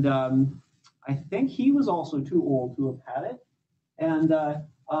 And I think he was also too old to have had it. And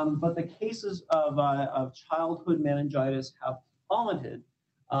but the cases of childhood meningitis have plummeted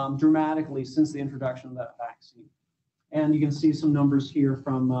dramatically since the introduction of that vaccine. And you can see some numbers here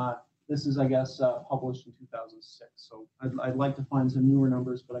from, this is, I guess, published in 2006. So I'd like to find some newer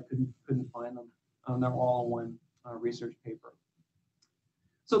numbers, but I couldn't find them. They're all in one research paper.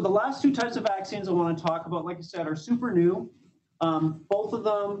 So the last two types of vaccines I want to talk about, like I said, are super new. Both of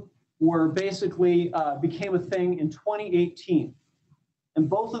them were basically became a thing in 2018. And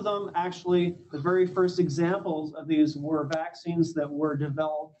both of them, actually, the very first examples of these were vaccines that were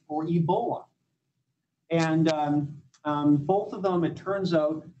developed for Ebola. And both of them, it turns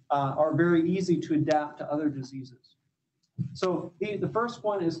out, are very easy to adapt to other diseases. So the first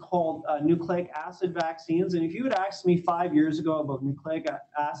one is called nucleic acid vaccines. And if you had asked me 5 years ago about nucleic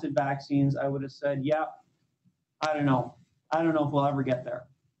acid vaccines, I would have said, yeah, I don't know. I don't know if we'll ever get there.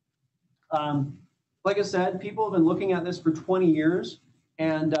 Like I said, people have been looking at this for 20 years,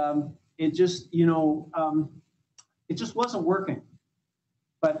 and it just, it just wasn't working.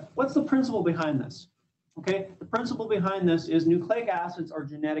 But what's the principle behind this? Okay, the principle behind this is nucleic acids are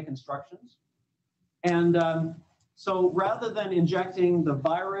genetic instructions. And so rather than injecting the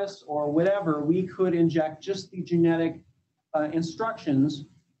virus or whatever, we could inject just the genetic instructions,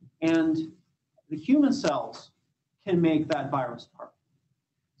 and the human cells can make that virus part.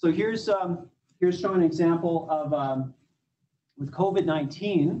 So here's showing an example of with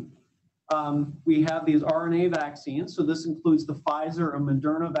COVID-19. We have these RNA vaccines. So this includes the Pfizer and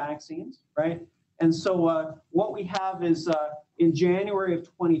Moderna vaccines, right? And so what we have is in January of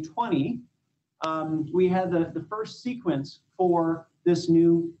 2020, we had the first sequence for this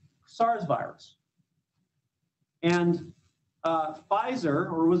new SARS virus. And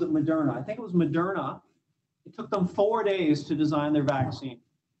Pfizer, or was it Moderna? I think it was Moderna. It took them 4 days to design their vaccine.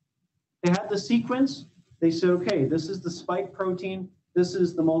 They had the sequence. They said, okay, this is the spike protein. This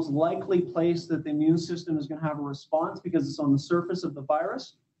is the most likely place that the immune system is going to have a response because it's on the surface of the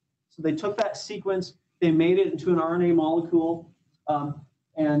virus. So they took that sequence, they made it into an RNA molecule,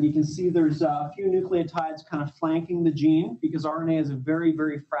 and you can see there's a few nucleotides kind of flanking the gene because RNA is a very,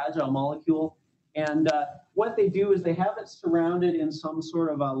 very fragile molecule. And what they do is they have it surrounded in some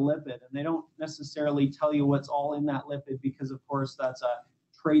sort of a lipid, and they don't necessarily tell you what's all in that lipid because, of course, that's a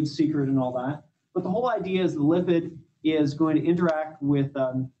trade secret and all that. But the whole idea is the lipid is going to interact with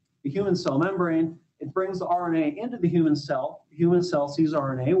the human cell membrane. It brings the RNA into the human cell. The human cell sees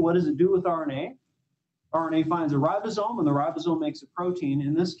RNA. What does it do with RNA? RNA finds a ribosome, and the ribosome makes a protein.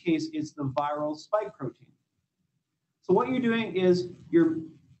 In this case, it's the viral spike protein. So what you're doing is you're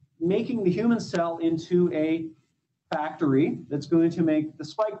making the human cell into a factory that's going to make the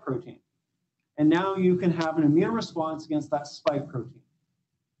spike protein. And now you can have an immune response against that spike protein.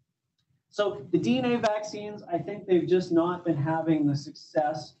 So the DNA vaccines, I think they've just not been having the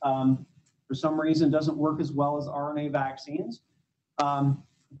success. For some reason, it doesn't work as well as RNA vaccines.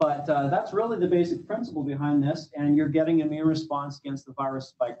 But that's really the basic principle behind this, and you're getting immune response against the virus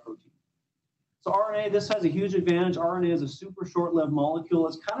spike protein. So RNA, this has a huge advantage. RNA is a super short-lived molecule.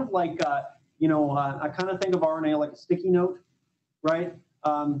 It's kind of like, I kind of think of RNA like a sticky note, right?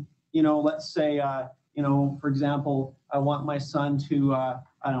 Let's say, for example, I want my son to,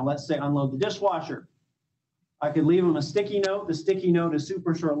 let's say unload the dishwasher. I could leave him a sticky note. The sticky note is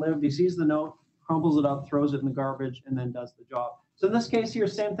super short-lived. He sees the note, crumples it up, throws it in the garbage, and then does the job. So in this case here,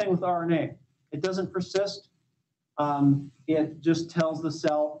 same thing with RNA. It doesn't persist. It just tells the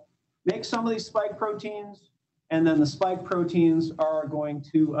cell, make some of these spike proteins, and then the spike proteins are going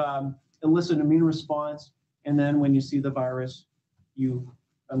to elicit an immune response. And then when you see the virus, you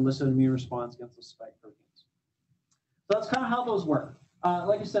elicit an immune response against the spike proteins. So that's kind of how those work.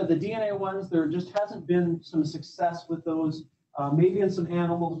 Like I said, the DNA ones, there just hasn't been some success with those, maybe in some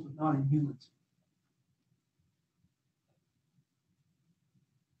animals, but not in humans.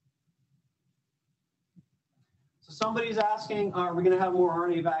 So somebody's asking, are we going to have more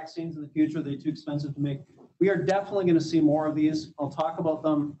RNA vaccines in the future? Are they too expensive to make? We are definitely going to see more of these. I'll talk about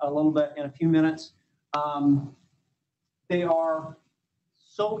them a little bit in a few minutes. They are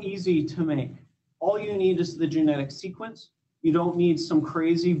so easy to make. All you need is the genetic sequence. You don't need some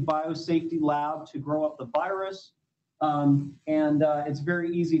crazy biosafety lab to grow up the virus. It's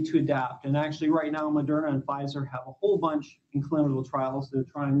very easy to adapt. And actually right now, Moderna and Pfizer have a whole bunch in clinical trials. They're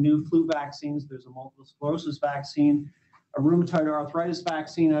trying new flu vaccines. There's a multiple sclerosis vaccine, a rheumatoid arthritis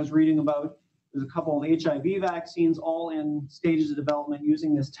vaccine I was reading about. There's a couple of HIV vaccines, all in stages of development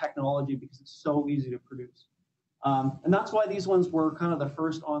using this technology because it's so easy to produce. And that's why these ones were kind of the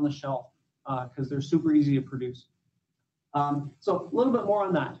first on the shelf, because they're super easy to produce. So a little bit more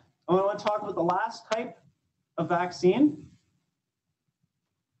on that. I want to talk about the last type of vaccine.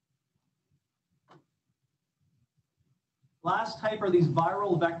 Last type are these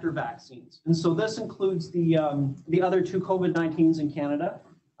viral vector vaccines. And so this includes the other two COVID-19s in Canada.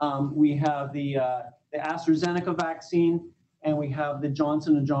 We have the AstraZeneca vaccine, and we have the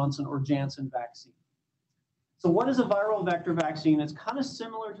Johnson & Johnson or Janssen vaccine. So what is a viral vector vaccine? It's kind of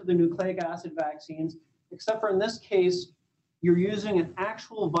similar to the nucleic acid vaccines, except for in this case, you're using an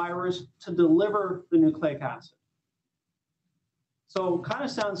actual virus to deliver the nucleic acid. So kind of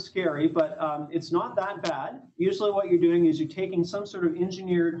sounds scary, but it's not that bad. Usually what you're doing is you're taking some sort of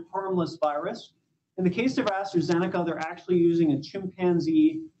engineered harmless virus. In the case of AstraZeneca, they're actually using a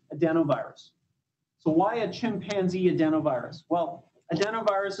chimpanzee adenovirus. So why a chimpanzee adenovirus? Well,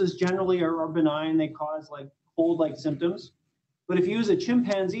 adenoviruses generally are benign. They cause like cold-like symptoms. But if you use a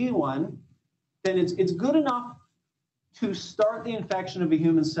chimpanzee one, then it's good enough to start the infection of a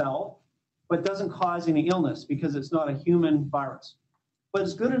human cell, but doesn't cause any illness because it's not a human virus. But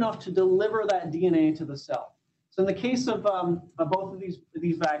it's good enough to deliver that DNA to the cell. So in the case of both of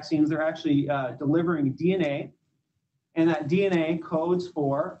these vaccines, they're actually delivering DNA, and that DNA codes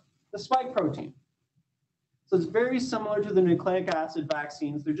for the spike protein. So it's very similar to the nucleic acid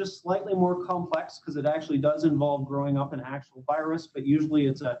vaccines. They're just slightly more complex because it actually does involve growing up an actual virus, but usually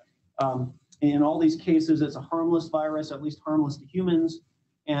it's in all these cases, it's a harmless virus, at least harmless to humans,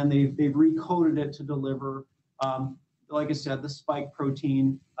 and they've recoded it to deliver, like I said, the spike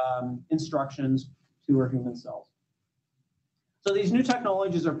protein instructions to our human cells. So these new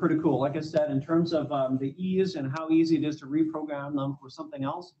technologies are pretty cool. Like I said, in terms of the ease and how easy it is to reprogram them for something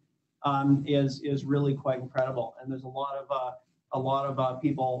else is really quite incredible. And there's a lot of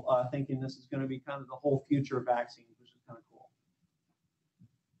people thinking this is going to be kind of the whole future of vaccines, which is kind of cool.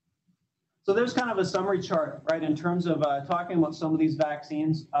 So there's kind of a summary chart, right, in terms of talking about some of these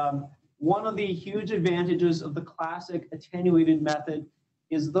vaccines. One of the huge advantages of the classic attenuated method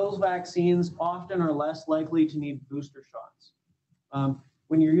is those vaccines often are less likely to need booster shots.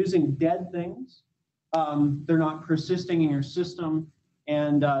 When you're using dead things, they're not persisting in your system,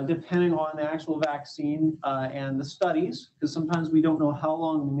 and depending on the actual vaccine and the studies, because sometimes we don't know how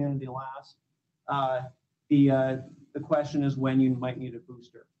long immunity lasts, the question is when you might need a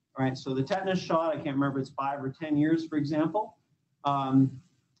booster. All right, so the tetanus shot, I can't remember, it's 5 or 10 years, for example,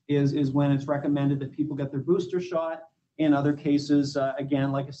 is when it's recommended that people get their booster shot. In other cases,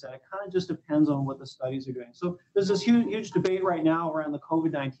 again, like I said, it kind of just depends on what the studies are doing. So there's this huge debate right now around the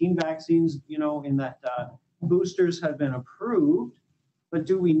COVID-19 vaccines, you know, in that boosters have been approved, but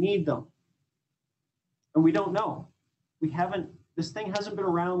do we need them? And we don't know. This thing hasn't been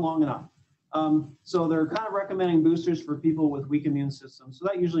around long enough. So they're kind of recommending boosters for people with weak immune systems. So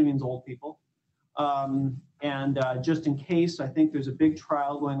that usually means old people. Just in case, I think there's a big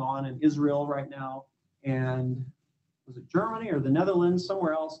trial going on in Israel right now, and was it Germany or the Netherlands,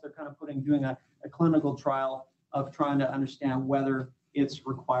 somewhere else, they're kind of doing a clinical trial of trying to understand whether it's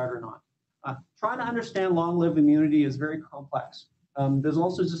required or not. Trying to understand long-lived immunity is very complex. There's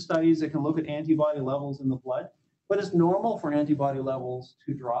all sorts of studies that can look at antibody levels in the blood, but it's normal for antibody levels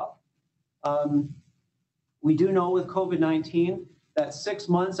to drop. We do know with COVID-19 that 6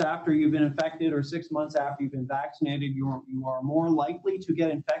 months after you've been infected or 6 months after you've been vaccinated, you are more likely to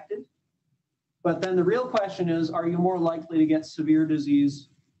get infected. But then the real question is, are you more likely to get severe disease?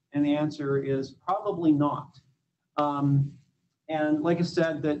 And the answer is probably not. And like I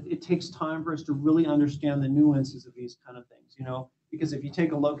said, that it takes time for us to really understand the nuances of these kind of things, because if you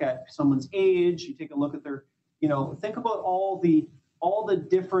take a look at someone's age, you take a look at their, think about all the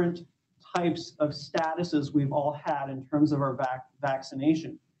different types of statuses we've all had in terms of our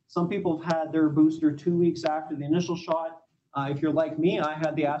vaccination. Some people have had their booster 2 weeks after the initial shot. If you're like me, I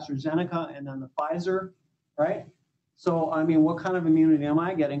had the AstraZeneca and then the Pfizer, right? So, I mean, what kind of immunity am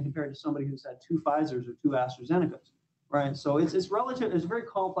I getting compared to somebody who's had 2 Pfizers or 2 AstraZenecas, right? So it's a very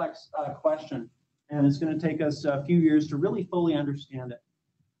complex question, and it's going to take us a few years to really fully understand it.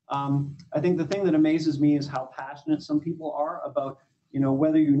 I think the thing that amazes me is how passionate some people are about,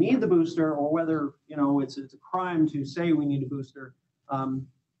 whether you need the booster or whether, it's a crime to say we need a booster.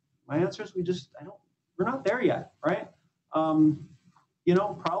 My answer is we're not there yet, right?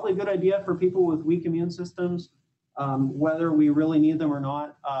 Probably a good idea for people with weak immune systems. Whether we really need them or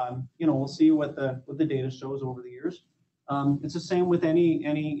not, we'll see what the data shows over the years. It's the same with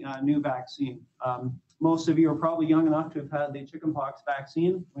any new vaccine. Most of you are probably young enough to have had the chickenpox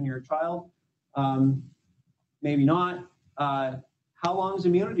vaccine when you're a child. Maybe not. How long is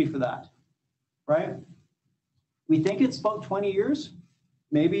immunity for that, right? We think it's about 20 years.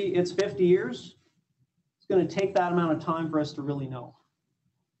 Maybe it's 50 years. It's going to take that amount of time for us to really know.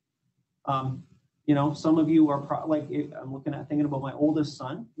 Some of you are I'm thinking about my oldest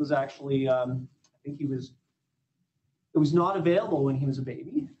son was actually, I think it was not available when he was a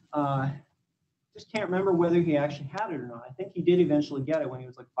baby. Just can't remember whether he actually had it or not. I think he did eventually get it when he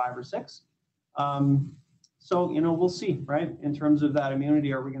was like 5 or 6. So, we'll see, right? In terms of that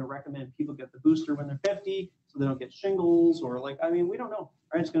immunity, are we going to recommend people get the booster when they're 50 so they don't get shingles or we don't know,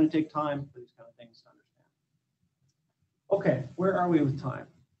 right? It's going to take time for these kind of things to understand. Okay, where are we with time?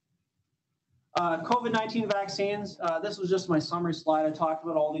 COVID-19 vaccines. This was just my summary slide. I talked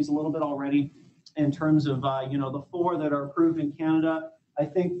about all these a little bit already in terms of, the 4 that are approved in Canada. I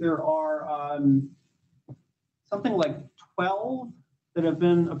think there are something like 12 that have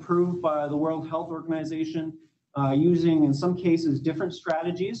been approved by the World Health Organization using, in some cases, different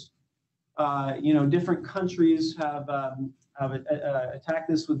strategies. Different countries have attacked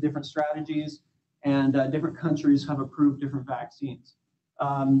this with different strategies, and different countries have approved different vaccines.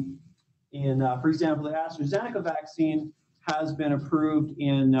 For example, the AstraZeneca vaccine has been approved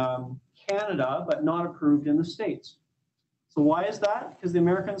in Canada, but not approved in the States. So why is that? Because the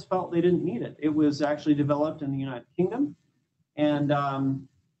Americans felt they didn't need it. It was actually developed in the United Kingdom, and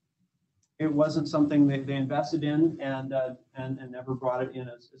it wasn't something that they invested in and never brought it in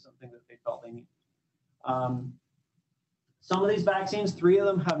as something that they felt they needed. Some of these vaccines, 3 of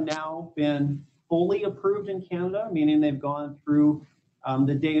them have now been fully approved in Canada, meaning they've gone through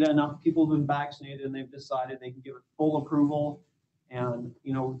the data, enough people have been vaccinated and they've decided they can give it full approval, and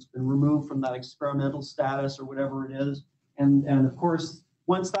it's been removed from that experimental status or whatever it is. And of course,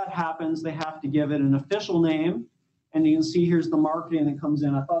 once that happens, they have to give it an official name. And you can see here's the marketing that comes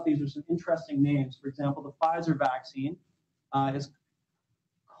in. I thought these are some interesting names. For example, the Pfizer vaccine is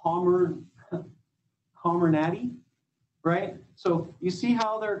Comirnaty, right? So you see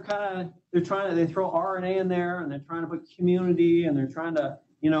how they throw RNA in there, and they're trying to put community, and they're trying to,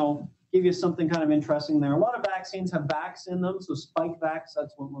 give you something kind of interesting there. A lot of vaccines have vax in them, so Spike Vax,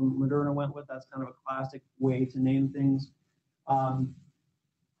 that's what Moderna went with. That's kind of a classic way to name things.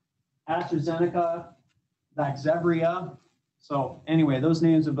 AstraZeneca, Vaxzevria. So anyway, those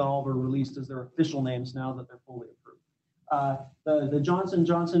names have all been released as their official names now that they're fully approved. The Johnson &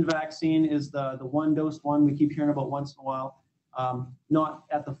 Johnson vaccine is the one-dose one we keep hearing about once in a while, not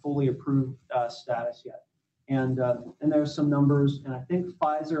at the fully approved status yet. And there's some numbers, and I think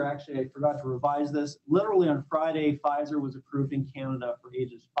Pfizer, actually, I forgot to revise this. Literally on Friday, Pfizer was approved in Canada for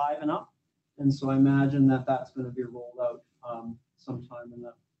ages 5 and up, and so I imagine that that's going to be rolled out sometime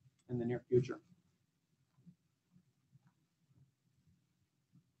in the near future.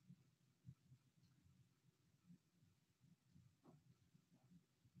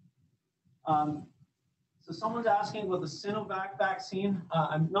 So someone's asking about the Sinovac vaccine.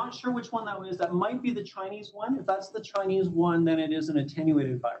 I'm not sure which one that is. That might be the Chinese one. If that's the Chinese one, then it is an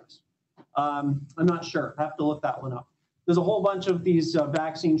attenuated virus. I'm not sure. I have to look that one up. There's a whole bunch of these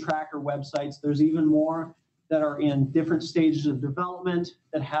vaccine tracker websites. There's even more that are in different stages of development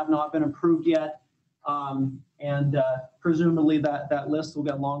that have not been approved yet. Presumably that list will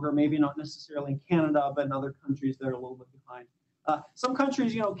get longer, maybe not necessarily in Canada, but in other countries that are a little bit behind. Some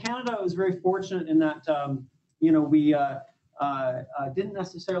countries, Canada was very fortunate in that, we didn't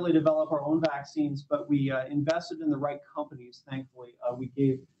necessarily develop our own vaccines, but we invested in the right companies, thankfully. We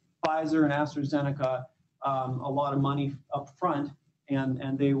gave Pfizer and AstraZeneca a lot of money up front,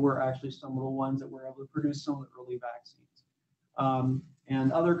 and they were actually some of the ones that were able to produce some of the early vaccines.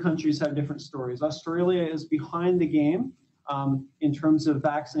 And other countries have different stories. Australia is behind the game in terms of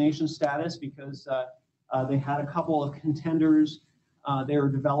vaccination status because they had a couple of contenders they were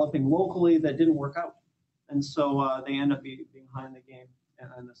developing locally that didn't work out. And so they end up being behind the game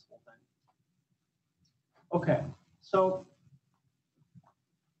in this whole thing. Okay, so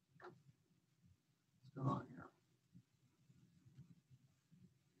what's going on here?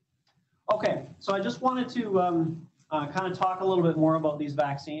 Okay, so I just wanted to kind of talk a little bit more about these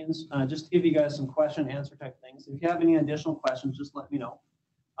vaccines, just to give you guys some question and answer type things. If you have any additional questions, just let me know.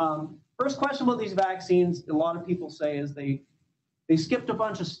 First question about these vaccines, a lot of people say is they skipped a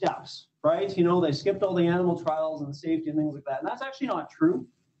bunch of steps, right? They skipped all the animal trials and the safety and things like that. And that's actually not true.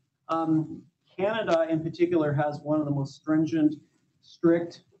 Canada in particular has one of the most stringent,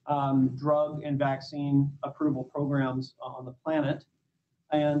 strict drug and vaccine approval programs on the planet.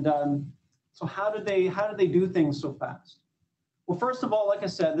 And so how did they do things so fast? Well, first of all, like I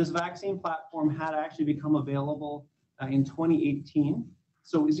said, this vaccine platform had actually become available in 2018.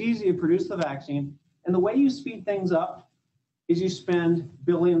 So it was easy to produce the vaccine. And the way you speed things up is you spend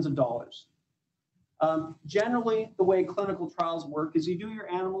billions of dollars. Generally, the way clinical trials work is you do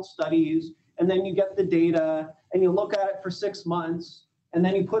your animal studies, and then you get the data, and you look at it for 6 months, and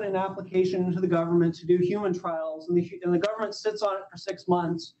then you put an application into the government to do human trials, and the government sits on it for 6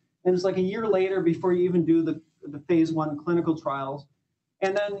 months, and it's like a year later before you even do the phase 1 clinical trials.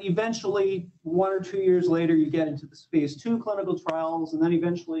 And then eventually, 1 or 2 years later, you get into this phase 2 clinical trials, and then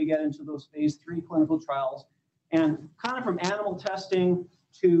eventually you get into those phase 3 clinical trials. And kind of from animal testing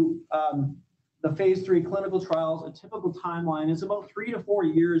to the phase 3 clinical trials, a typical timeline is about 3 to 4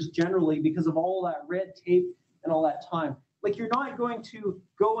 years generally because of all that red tape and all that time. Like, you're not going to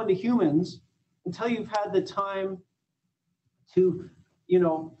go into humans until you've had the time to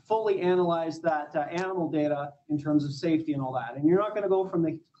fully analyze that animal data in terms of safety and all that. And you're not going to go from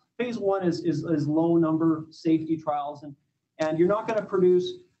the phase 1 is low number safety trials, and you're not going to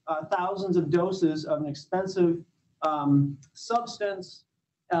produce thousands of doses of an expensive substance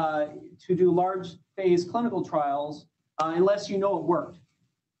to do large phase clinical trials unless you know it worked.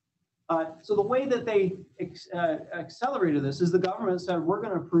 So the way that they accelerated this is the government said, we're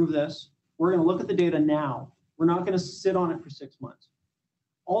going to approve this. We're going to look at the data now. We're not going to sit on it for 6 months.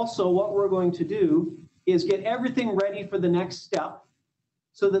 Also, what we're going to do is get everything ready for the next step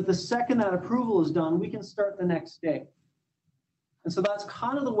so that the second that approval is done, we can start the next day. And so that's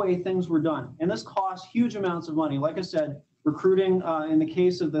kind of the way things were done. And this costs huge amounts of money. Like I said, recruiting, in the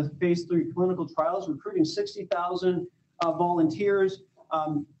case of the phase 3 clinical trials, recruiting 60,000 volunteers,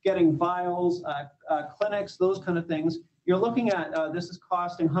 getting vials, clinics, those kind of things. You're looking at this is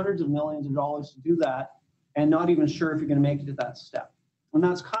costing hundreds of millions of dollars to do that, and not even sure if you're going to make it to that step. And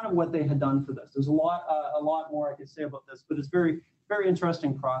that's kind of what they had done for this. There's a lot more I could say about this, but it's very, very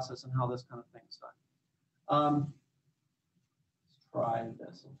interesting process and how this kind of thing is done. Let's try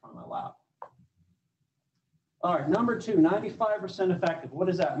this in front of my lap. All right, number 2, 95% effective. What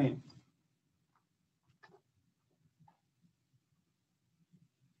does that mean?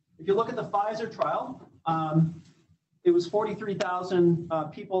 If you look at the Pfizer trial, it was 43,000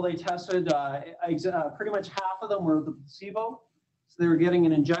 people they tested. Pretty much half of them were the placebo. So they were getting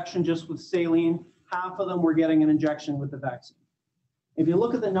an injection just with saline. Half of them were getting an injection with the vaccine. If you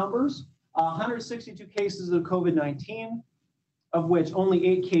look at the numbers, 162 cases of COVID-19, of which only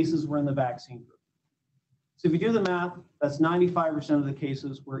 8 cases were in the vaccine group. So if you do the math, that's 95% of the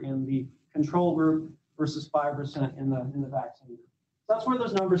cases were in the control group versus 5% in the vaccine group. So that's where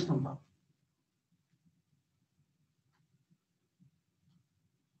those numbers come from.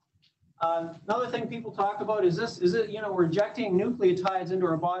 Another thing people talk about is it, we're injecting nucleotides into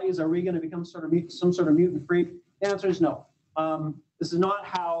our bodies. Are we going to become some sort of mutant freak? The answer is no. This is not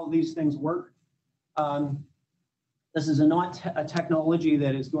how these things work. This is not a technology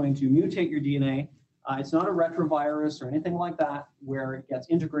that is going to mutate your DNA. It's not a retrovirus or anything like that where it gets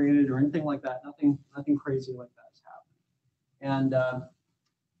integrated or anything like that. Nothing crazy like that has happened. And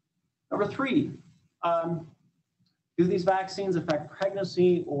number 3, do these vaccines affect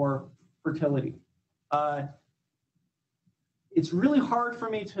pregnancy or fertility? It's really hard for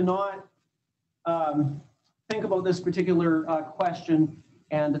me to not think about this particular question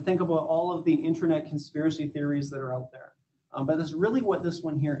and to think about all of the internet conspiracy theories that are out there. But that's really what this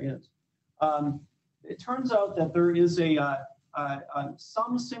one here is. It turns out that there is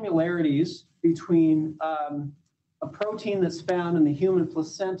some similarities between a protein that's found in the human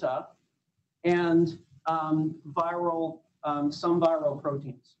placenta and some viral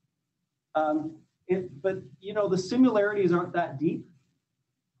proteins. But you know, the similarities aren't that deep.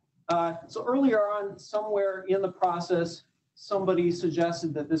 So earlier on, somewhere in the process, somebody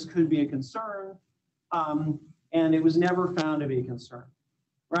suggested that this could be a concern, and it was never found to be a concern,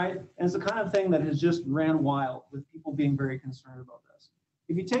 right? And it's the kind of thing that has just ran wild with people being very concerned about this.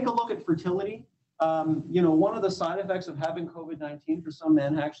 If you take a look at fertility, you know, one of the side effects of having COVID-19 for some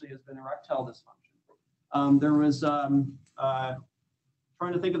men actually has been erectile dysfunction. There was,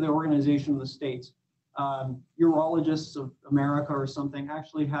 trying to think of the organization of the States, Urologists of America or something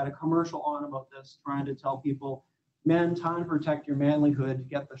actually had a commercial on about this, trying to tell people, men, time to protect your manlyhood,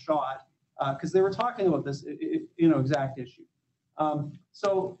 get the shot, because they were talking about this, you know, exact issue.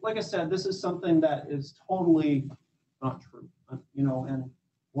 So, like I said, this is something that is totally not true, you know, and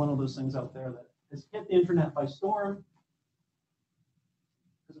one of those things out there that has hit the internet by storm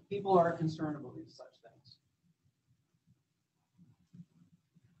because people are concerned about these such things.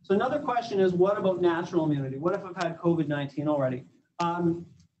 So another question is, what about natural immunity? What if I've had COVID-19 already?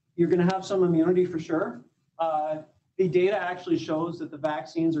 You're going to have some immunity for sure. The data actually shows that the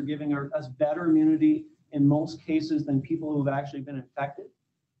vaccines are giving us better immunity in most cases than people who have actually been infected.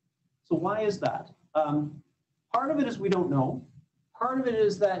 So why is that? Part of it is we don't know. Part of it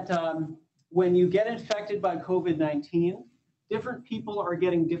is that when you get infected by COVID-19, different people are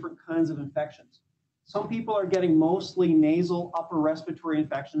getting different kinds of infections. Some people are getting mostly nasal upper respiratory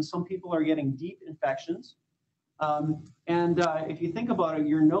infections. Some people are getting deep infections. If you think about it,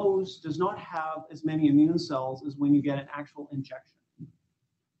 your nose does not have as many immune cells as when you get an actual injection.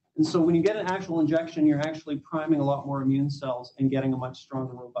 And so when you get an actual injection, you're actually priming a lot more immune cells and getting a much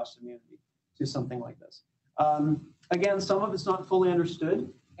stronger, robust immunity to something like this. Again, some of it's not fully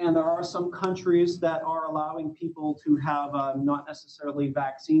understood, and there are some countries that are allowing people to have not necessarily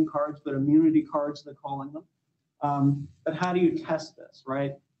vaccine cards, but immunity cards, they're calling them. But how do you test this,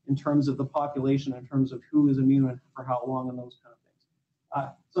 right? In terms of the population, in terms of who is immune for how long and those kind of things.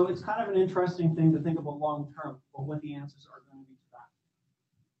 So it's kind of an interesting thing to think about long term, but what the answers are going to be to that.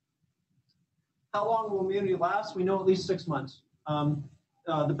 How long will immunity last? We know at least 6 months.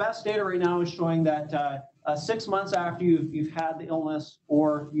 The best data right now is showing that 6 months after you've had the illness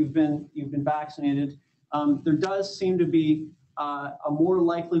or you've been vaccinated, there does seem to be a more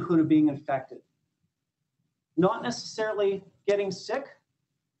likelihood of being infected. Not necessarily getting sick,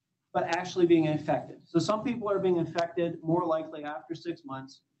 but actually being infected. So some people are being infected more likely after 6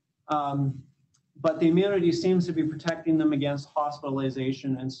 months, but the immunity seems to be protecting them against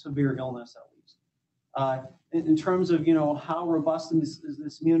hospitalization and severe illness at least. In terms of, you know, how robust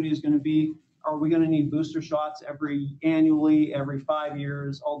this immunity is going to be, are we going to need booster shots annually, every 5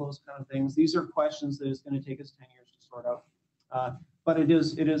 years, all those kind of things? These are questions that it's going to take us 10 years to sort out. But it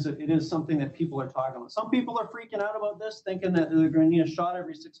is something that people are talking about. Some people are freaking out about this, thinking that they're going to need a shot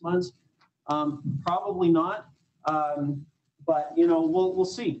every 6 months. Probably not. But you know, we'll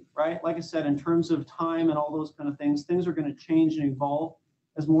see, right? Like I said, in terms of time and all those kind of things are going to change and evolve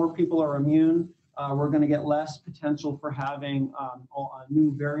as more people are immune. We're going to get less potential for having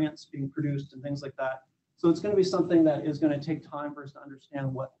new variants being produced and things like that. So it's going to be something that is going to take time for us to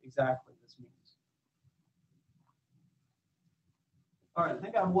understand what exactly this means. All right, I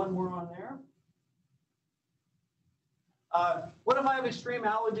think I have one more on there. What if I have extreme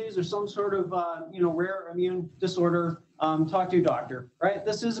allergies or some sort of rare immune disorder? Talk to your doctor, right?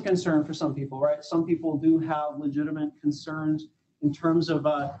 This is a concern for some people, right? Some people do have legitimate concerns in terms of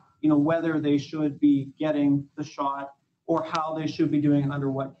whether they should be getting the shot or how they should be doing it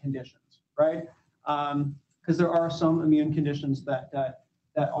under what conditions, right? Because there are some immune conditions that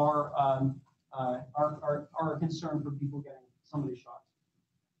are a concern for people getting some of these shots.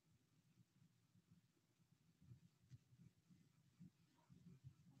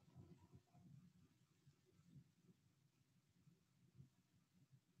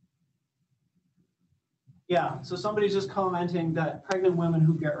 Yeah, so somebody's just commenting that pregnant women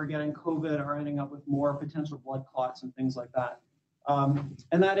who are getting COVID are ending up with more potential blood clots and things like that.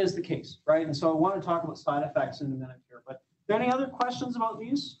 And that is the case, right? And so I want to talk about side effects in a minute here. But are there any other questions about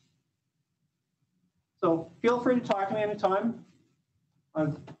these? So feel free to talk to me anytime.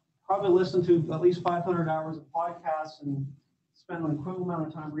 I've probably listened to at least 500 hours of podcasts and spent an equivalent amount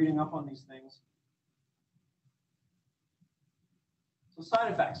of time reading up on these things. So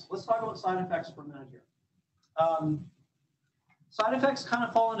side effects. Let's talk about side effects for a minute here. Side effects kind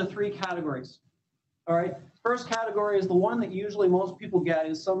of fall into three categories. All right. First category is the one that usually most people get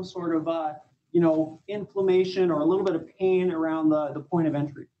is some sort of, inflammation or a little bit of pain around the point of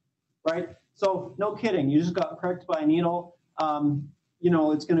entry, right? So no kidding. You just got pricked by a needle.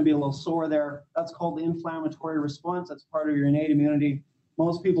 It's going to be a little sore there. That's called the inflammatory response. That's part of your innate immunity.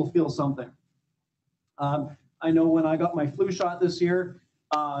 Most people feel something. I know when I got my flu shot this year,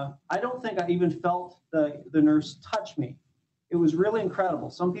 I don't think I even felt the nurse touch me. It was really incredible.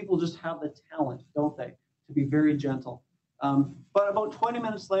 Some people just have the talent, don't they, to be very gentle. But about 20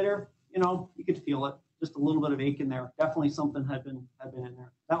 minutes later, you could feel it. Just a little bit of ache in there. Definitely something had been in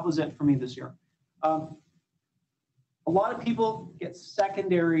there. That was it for me this year. A lot of people get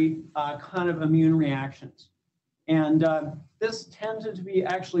secondary kind of immune reactions. And this tended to be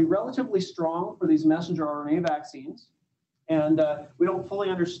actually relatively strong for these messenger RNA vaccines. And we don't fully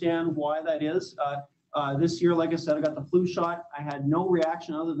understand why that is. This year, like I said, I got the flu shot. I had no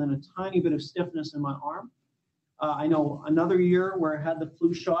reaction other than a tiny bit of stiffness in my arm. I know another year where I had the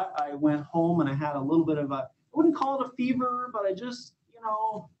flu shot, I went home and I had a little bit of I wouldn't call it a fever, but I just,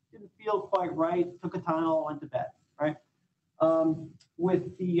 didn't feel quite right. Took a Tylenol, went to bed, right?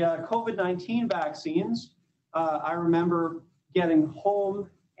 With the COVID-19 vaccines, I remember getting home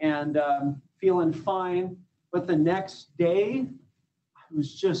and feeling fine, but the next day, I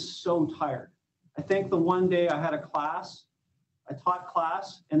was just so tired. I think the one day I had a class, I taught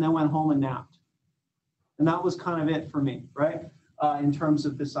class, and then went home and napped. And that was kind of it for me, right, in terms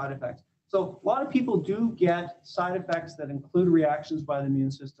of the side effects. So a lot of people do get side effects that include reactions by the immune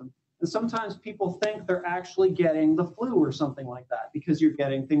system. And sometimes people think they're actually getting the flu or something like that because you're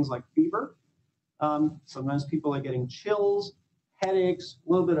getting things like fever. Sometimes people are getting chills, headaches,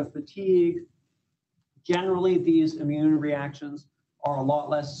 a little bit of fatigue. Generally, these immune reactions are a lot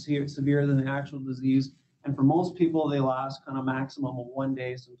less severe than the actual disease. And for most people, they last kind of maximum of 1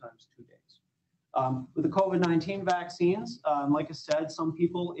 day, sometimes 2 days. With the COVID-19 vaccines, like I said, some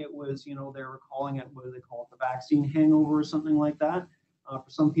people, it was, they were calling it, what do they call it, the vaccine hangover or something like that. For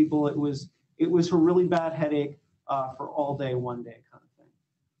some people, it was a really bad headache for all day, 1 day kind of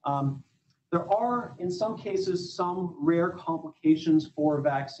thing. There are, in some cases, some rare complications for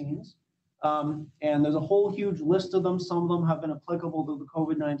vaccines. And there's a whole huge list of them. Some of them have been applicable to the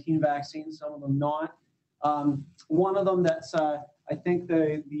COVID-19 vaccine, some of them not. One of them that's, I think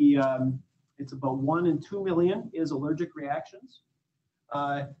it's about 1 in 2 million is allergic reactions.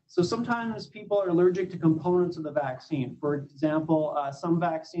 So sometimes people are allergic to components of the vaccine. For example, some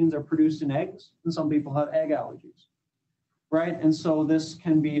vaccines are produced in eggs, and some people have egg allergies, right? And so this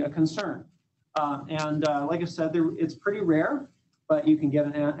can be a concern. Like I said, it's pretty rare, but you can get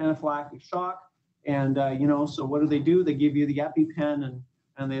an anaphylactic shock. And, so what do? They give you the EpiPen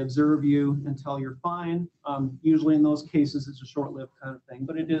and they observe you until you're fine. Usually in those cases, it's a short-lived kind of thing,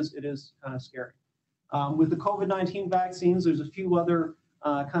 but it is kind of scary. With the COVID-19 vaccines, there's a few other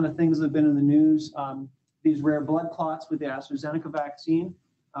kind of things that have been in the news. These rare blood clots with the AstraZeneca vaccine,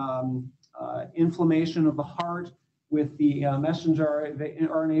 inflammation of the heart with the messenger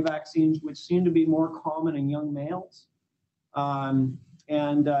RNA vaccines, which seem to be more common in young males. And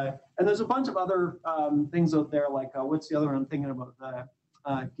there's a bunch of other things out there, like what's the other one I'm thinking about? The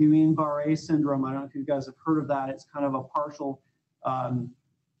Guillain-Barré syndrome. I don't know if you guys have heard of that. It's kind of a partial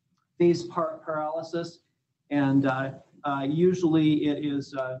face paralysis, and usually it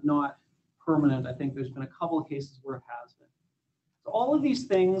is not permanent. I think there's been a couple of cases where it has been. So all of these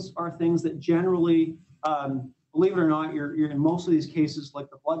things are things that generally, believe it or not, you're in most of these cases, like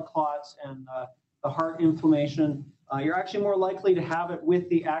the blood clots and the heart inflammation, you're actually more likely to have it with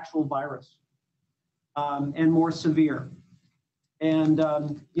the actual virus and more severe. And,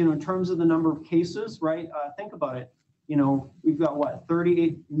 in terms of the number of cases, right, think about it. We've got,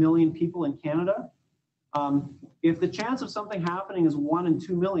 38 million people in Canada. If the chance of something happening is 1 in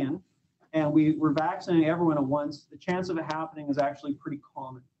 2 million, and we're vaccinating everyone at once, the chance of it happening is actually pretty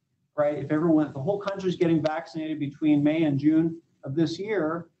common, right? If the whole country's getting vaccinated between May and June of this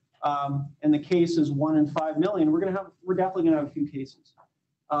year, and the case is 1 in 5 million, we're definitely gonna have a few cases.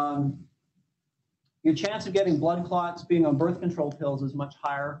 Your chance of getting blood clots being on birth control pills is much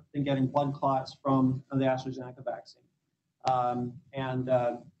higher than getting blood clots from the AstraZeneca vaccine.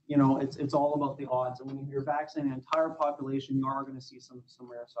 you know, it's all about the odds. And when you're vaccinating an entire population, you are going to see some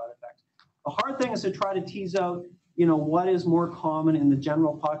rare side effects. The hard thing is to try to tease out, you know, what is more common in the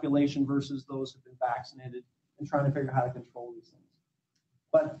general population versus those who've been vaccinated, and trying to figure out how to control these things.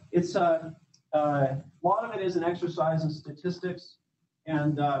 But it's a lot of it is an exercise in statistics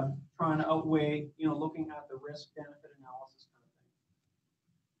and trying to outweigh, you know, looking at the risk-benefit analysis kind of thing.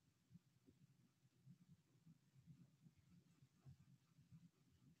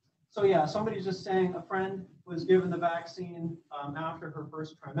 So yeah, somebody's just saying a friend was given the vaccine after her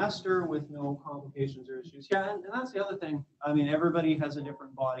first trimester with no complications or issues. Yeah, and that's the other thing. I mean, everybody has a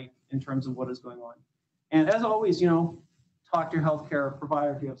different body in terms of what is going on. And as always, you know, talk to your healthcare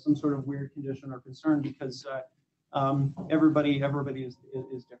provider if you have some sort of weird condition or concern, because everybody is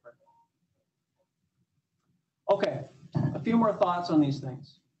different. Okay, a few more thoughts on these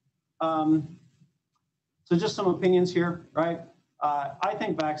things. So just some opinions here, right? I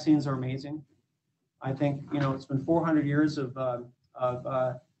think vaccines are amazing. I think, you know, it's been 400 years of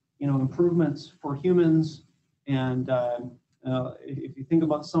you know, improvements for humans. And if you think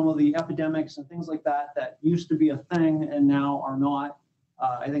about some of the epidemics and things like that that used to be a thing and now are not,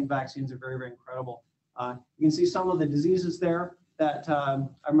 I think vaccines are very, very incredible. You can see some of the diseases there that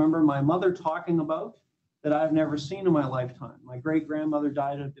I remember my mother talking about that I've never seen in my lifetime. My great-grandmother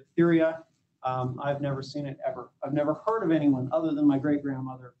died of diphtheria. I've never seen it ever. I've never heard of anyone other than my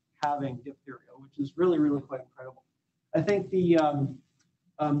great-grandmother having diphtheria, which is really, really quite incredible. I think the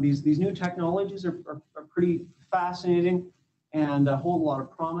these new technologies are pretty fascinating and hold a lot of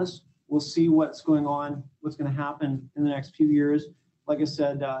promise. We'll see what's going on, what's going to happen in the next few years. Like I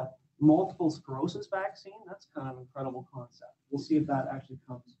said, multiple sclerosis vaccine, that's kind of an incredible concept. We'll see if that actually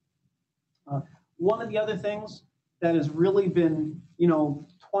comes. One of the other things that has really been, you know,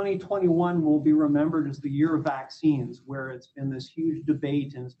 2021 will be remembered as the year of vaccines, where it's been this huge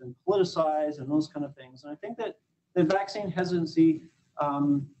debate and it's been politicized and those kind of things. And I think that the vaccine hesitancy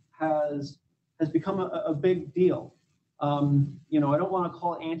has become a big deal. You know, I don't want to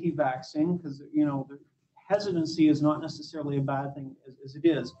call it anti-vaccine because, you know, the hesitancy is not necessarily a bad thing as it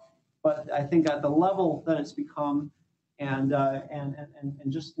is. But I think at the level that it's become, and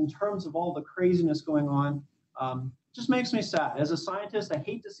just in terms of all the craziness going on, just makes me sad. As a scientist, I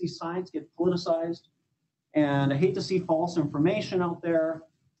hate to see science get politicized, and I hate to see false information out there.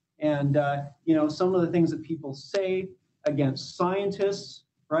 And you know, some of the things that people say against scientists,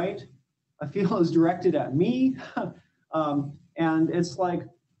 right, I feel is directed at me. And it's like,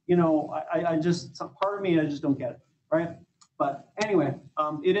 you know, I just, part of me, I just don't get it, right? But anyway,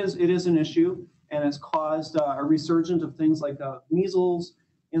 it is an issue, and it's caused a resurgence of things like measles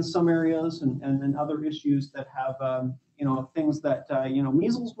in some areas, and other issues that have, you know, things that, you know,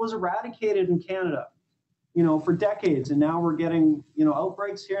 measles was eradicated in Canada, you know, for decades, and now we're getting, you know,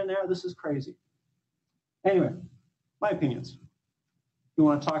 outbreaks here and there. This is crazy. Anyway, my opinions. If you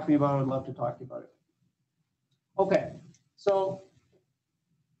want to talk to me about it, I'd love to talk to you about it. Okay, so,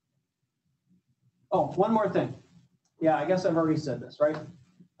 oh, one more thing. Yeah, I guess I've already said this, right?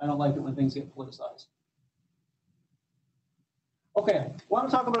 I don't like it when things get politicized. Okay, I want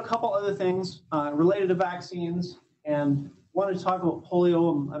to talk about a couple other things related to vaccines, and wanted to talk about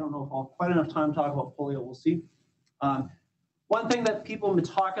polio. I don't know if I'll have quite enough time to talk about polio. We'll see. One thing that people have been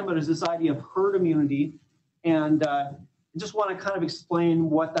talking about is this idea of herd immunity, and I just want to kind of explain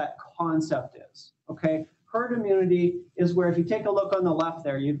what that concept is. Okay, herd immunity is where, if you take a look on the left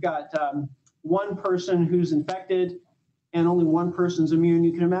there, you've got one person who's infected and only one person's immune.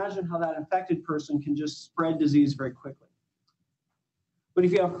 You can imagine how that infected person can just spread disease very quickly. But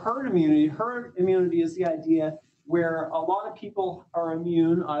if you have herd immunity is the idea where a lot of people are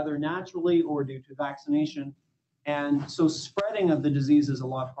immune either naturally or due to vaccination. And so spreading of the disease is a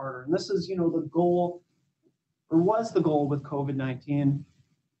lot harder. And this is, you know, the goal, or was the goal with COVID-19,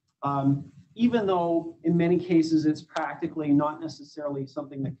 even though in many cases it's practically not necessarily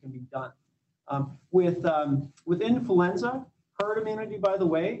something that can be done. With influenza, herd immunity, by the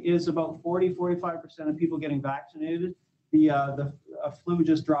way, is about 40–45% of people getting vaccinated. The flu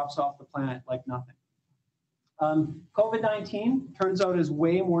just drops off the planet like nothing. COVID-19 turns out is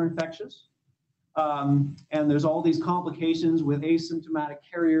way more infectious. And there's all these complications with asymptomatic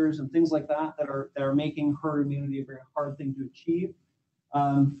carriers and things like that that are making herd immunity a very hard thing to achieve.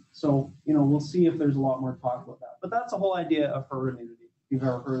 So, you know, we'll see if there's a lot more talk about that. But that's the whole idea of herd immunity, if you've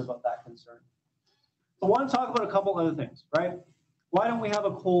ever heard about that concern. So I want to talk about a couple other things, right? Why don't we have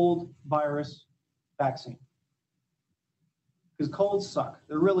a cold virus vaccine? Because colds suck.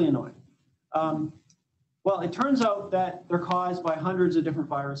 They're really annoying. Well, it turns out that they're caused by hundreds of different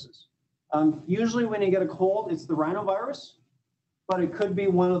viruses. Usually when you get a cold, it's the rhinovirus, but it could be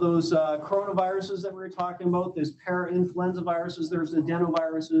one of those coronaviruses that we were talking about. There's para-influenza viruses, there's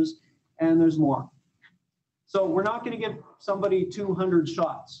adenoviruses, and there's more. So we're not going to give somebody 200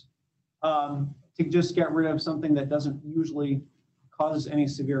 shots to just get rid of something that doesn't usually cause any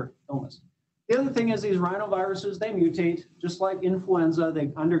severe illness. The other thing is these rhinoviruses, they mutate, just like influenza,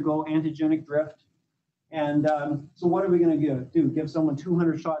 they undergo antigenic drift. And so what are we going to do? Give someone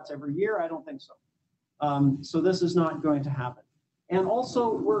 200 shots every year? I don't think so. So this is not going to happen. And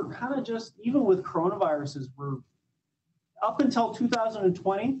also, we're kind of just, even with coronaviruses, we're up until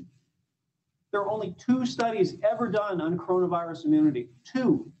 2020, there are only 2 studies ever done on coronavirus immunity.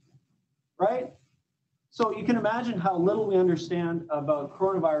 2, right? So you can imagine how little we understand about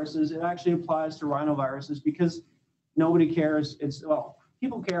coronaviruses. It actually applies to rhinoviruses because nobody cares. It's, well,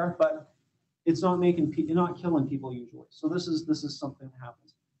 people care, but it's not you're not killing people usually. So this is something that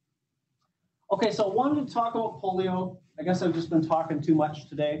happens. Okay, so I wanted to talk about polio. I guess I've just been talking too much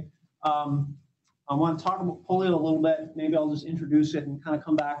today. I want to talk about polio a little bit. Maybe I'll just introduce it and kind of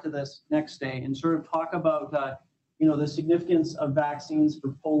come back to this next day and sort of talk about the significance of vaccines for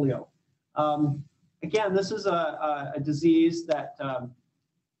polio. Again, this is a disease that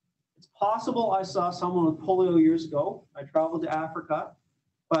it's possible I saw someone with polio years ago. I traveled to Africa,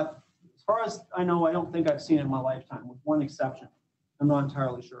 but as far as I know, I don't think I've seen it in my lifetime, with one exception. I'm not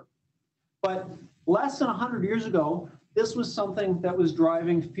entirely sure. But less than 100 years ago, this was something that was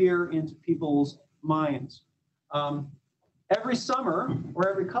driving fear into people's minds. Every summer, or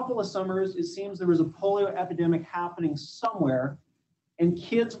every couple of summers, it seems there was a polio epidemic happening somewhere, and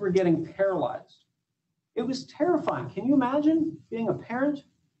kids were getting paralyzed. It was terrifying. Can you imagine being a parent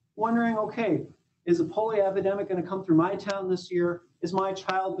wondering, okay, is a polio epidemic going to come through my town this year? Is my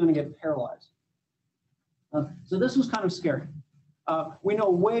child going to get paralyzed? So this was kind of scary. We know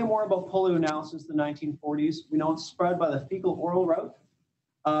way more about polio now since the 1940s. We know it's spread by the fecal-oral route,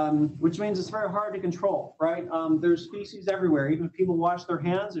 which means it's very hard to control, right? There's species everywhere. Even if people wash their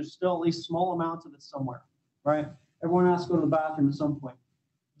hands, there's still at least small amounts of it somewhere, right? Everyone has to go to the bathroom at some point.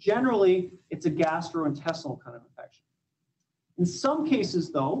 Generally, it's a gastrointestinal kind of infection. In some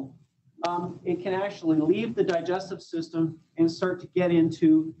cases, though, it can actually leave the digestive system and start to get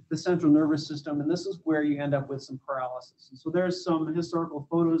into the central nervous system, and this is where you end up with some paralysis. And so there's some historical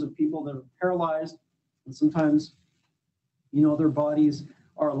photos of people that are paralyzed, and sometimes, their bodies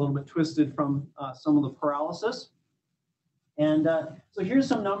are a little bit twisted from some of the paralysis. And so here's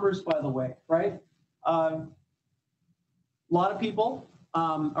some numbers, by the way, right? A lot of people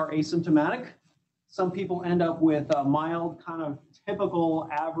are asymptomatic. Some people end up with mild, kind of typical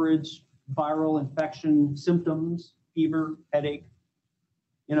average viral infection symptoms, fever, headache,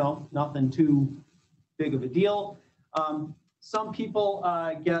 nothing too big of a deal. Some people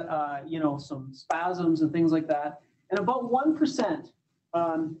get, some spasms and things like that. And about 1%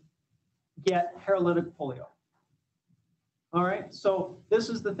 get paralytic polio. All right, so this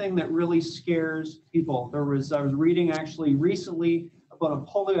is the thing that really scares people. I was reading actually recently about a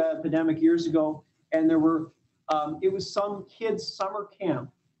polio epidemic years ago, and there were, it was some kids' summer camp,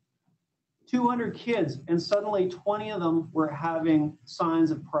 200 kids, and suddenly 20 of them were having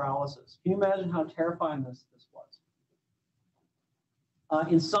signs of paralysis. Can you imagine how terrifying this was?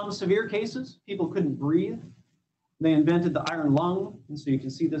 In some severe cases, people couldn't breathe. They invented the iron lung, and so you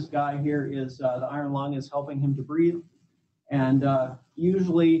can see this guy here is, the iron lung is helping him to breathe. And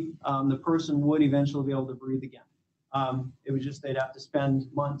usually the person would eventually be able to breathe again. It was just they'd have to spend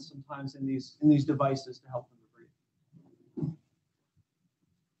months sometimes in these devices to help them to breathe.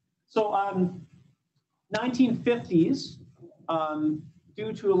 So 1950s,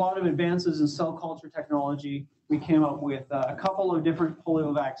 due to a lot of advances in cell culture technology, we came up with a couple of different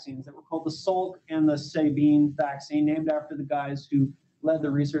polio vaccines that were called the Salk and the Sabine vaccine, named after the guys who led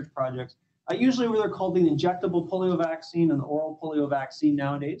the research projects. Usually they're called the injectable polio vaccine and the oral polio vaccine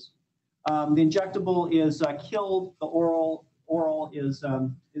nowadays. The injectable is killed, the oral is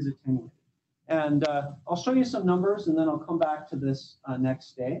attenuated. And I'll show you some numbers and then I'll come back to this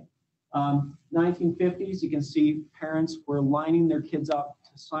next day. 1950s, you can see parents were lining their kids up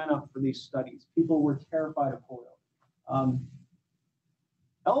to sign up for these studies. People were terrified of polio.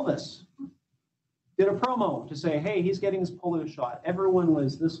 Elvis did a promo to say, hey, he's getting his polio shot. Everyone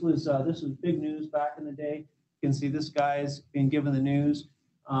was, this was big news back in the day. You can see this guy's being given the news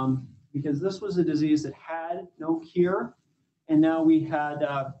because this was a disease that had no cure, and now we had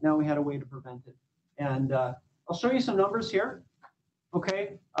a way to prevent it. And I'll show you some numbers here.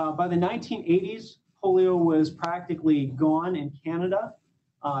 Okay, by the 1980s, polio was practically gone in Canada.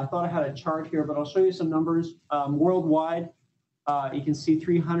 I thought I had a chart here, but I'll show you some numbers. Worldwide, you can see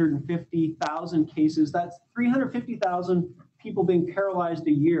 350,000 cases. That's 350,000 people being paralyzed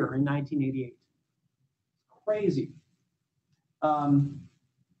a year in 1988. Crazy.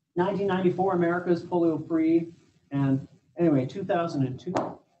 1994, America is polio-free. And anyway, 2002.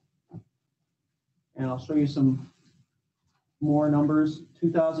 And I'll show you some more numbers.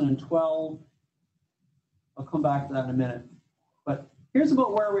 2012. I'll come back to that in a minute. But here's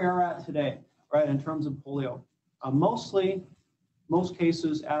about where we are at today, right, in terms of polio. Most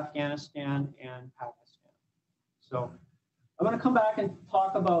cases, Afghanistan and Pakistan. So I'm going to come back and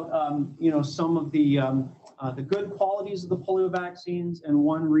talk about, some of the good qualities of the polio vaccines and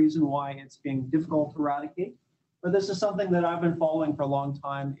one reason why it's being difficult to eradicate. But this is something that I've been following for a long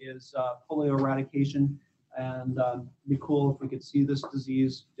time is polio eradication, and it'd be cool if we could see this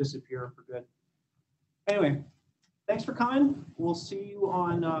disease disappear for good. Anyway, thanks for coming. We'll see you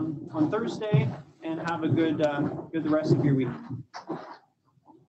on Thursday, and have a good the rest of your week.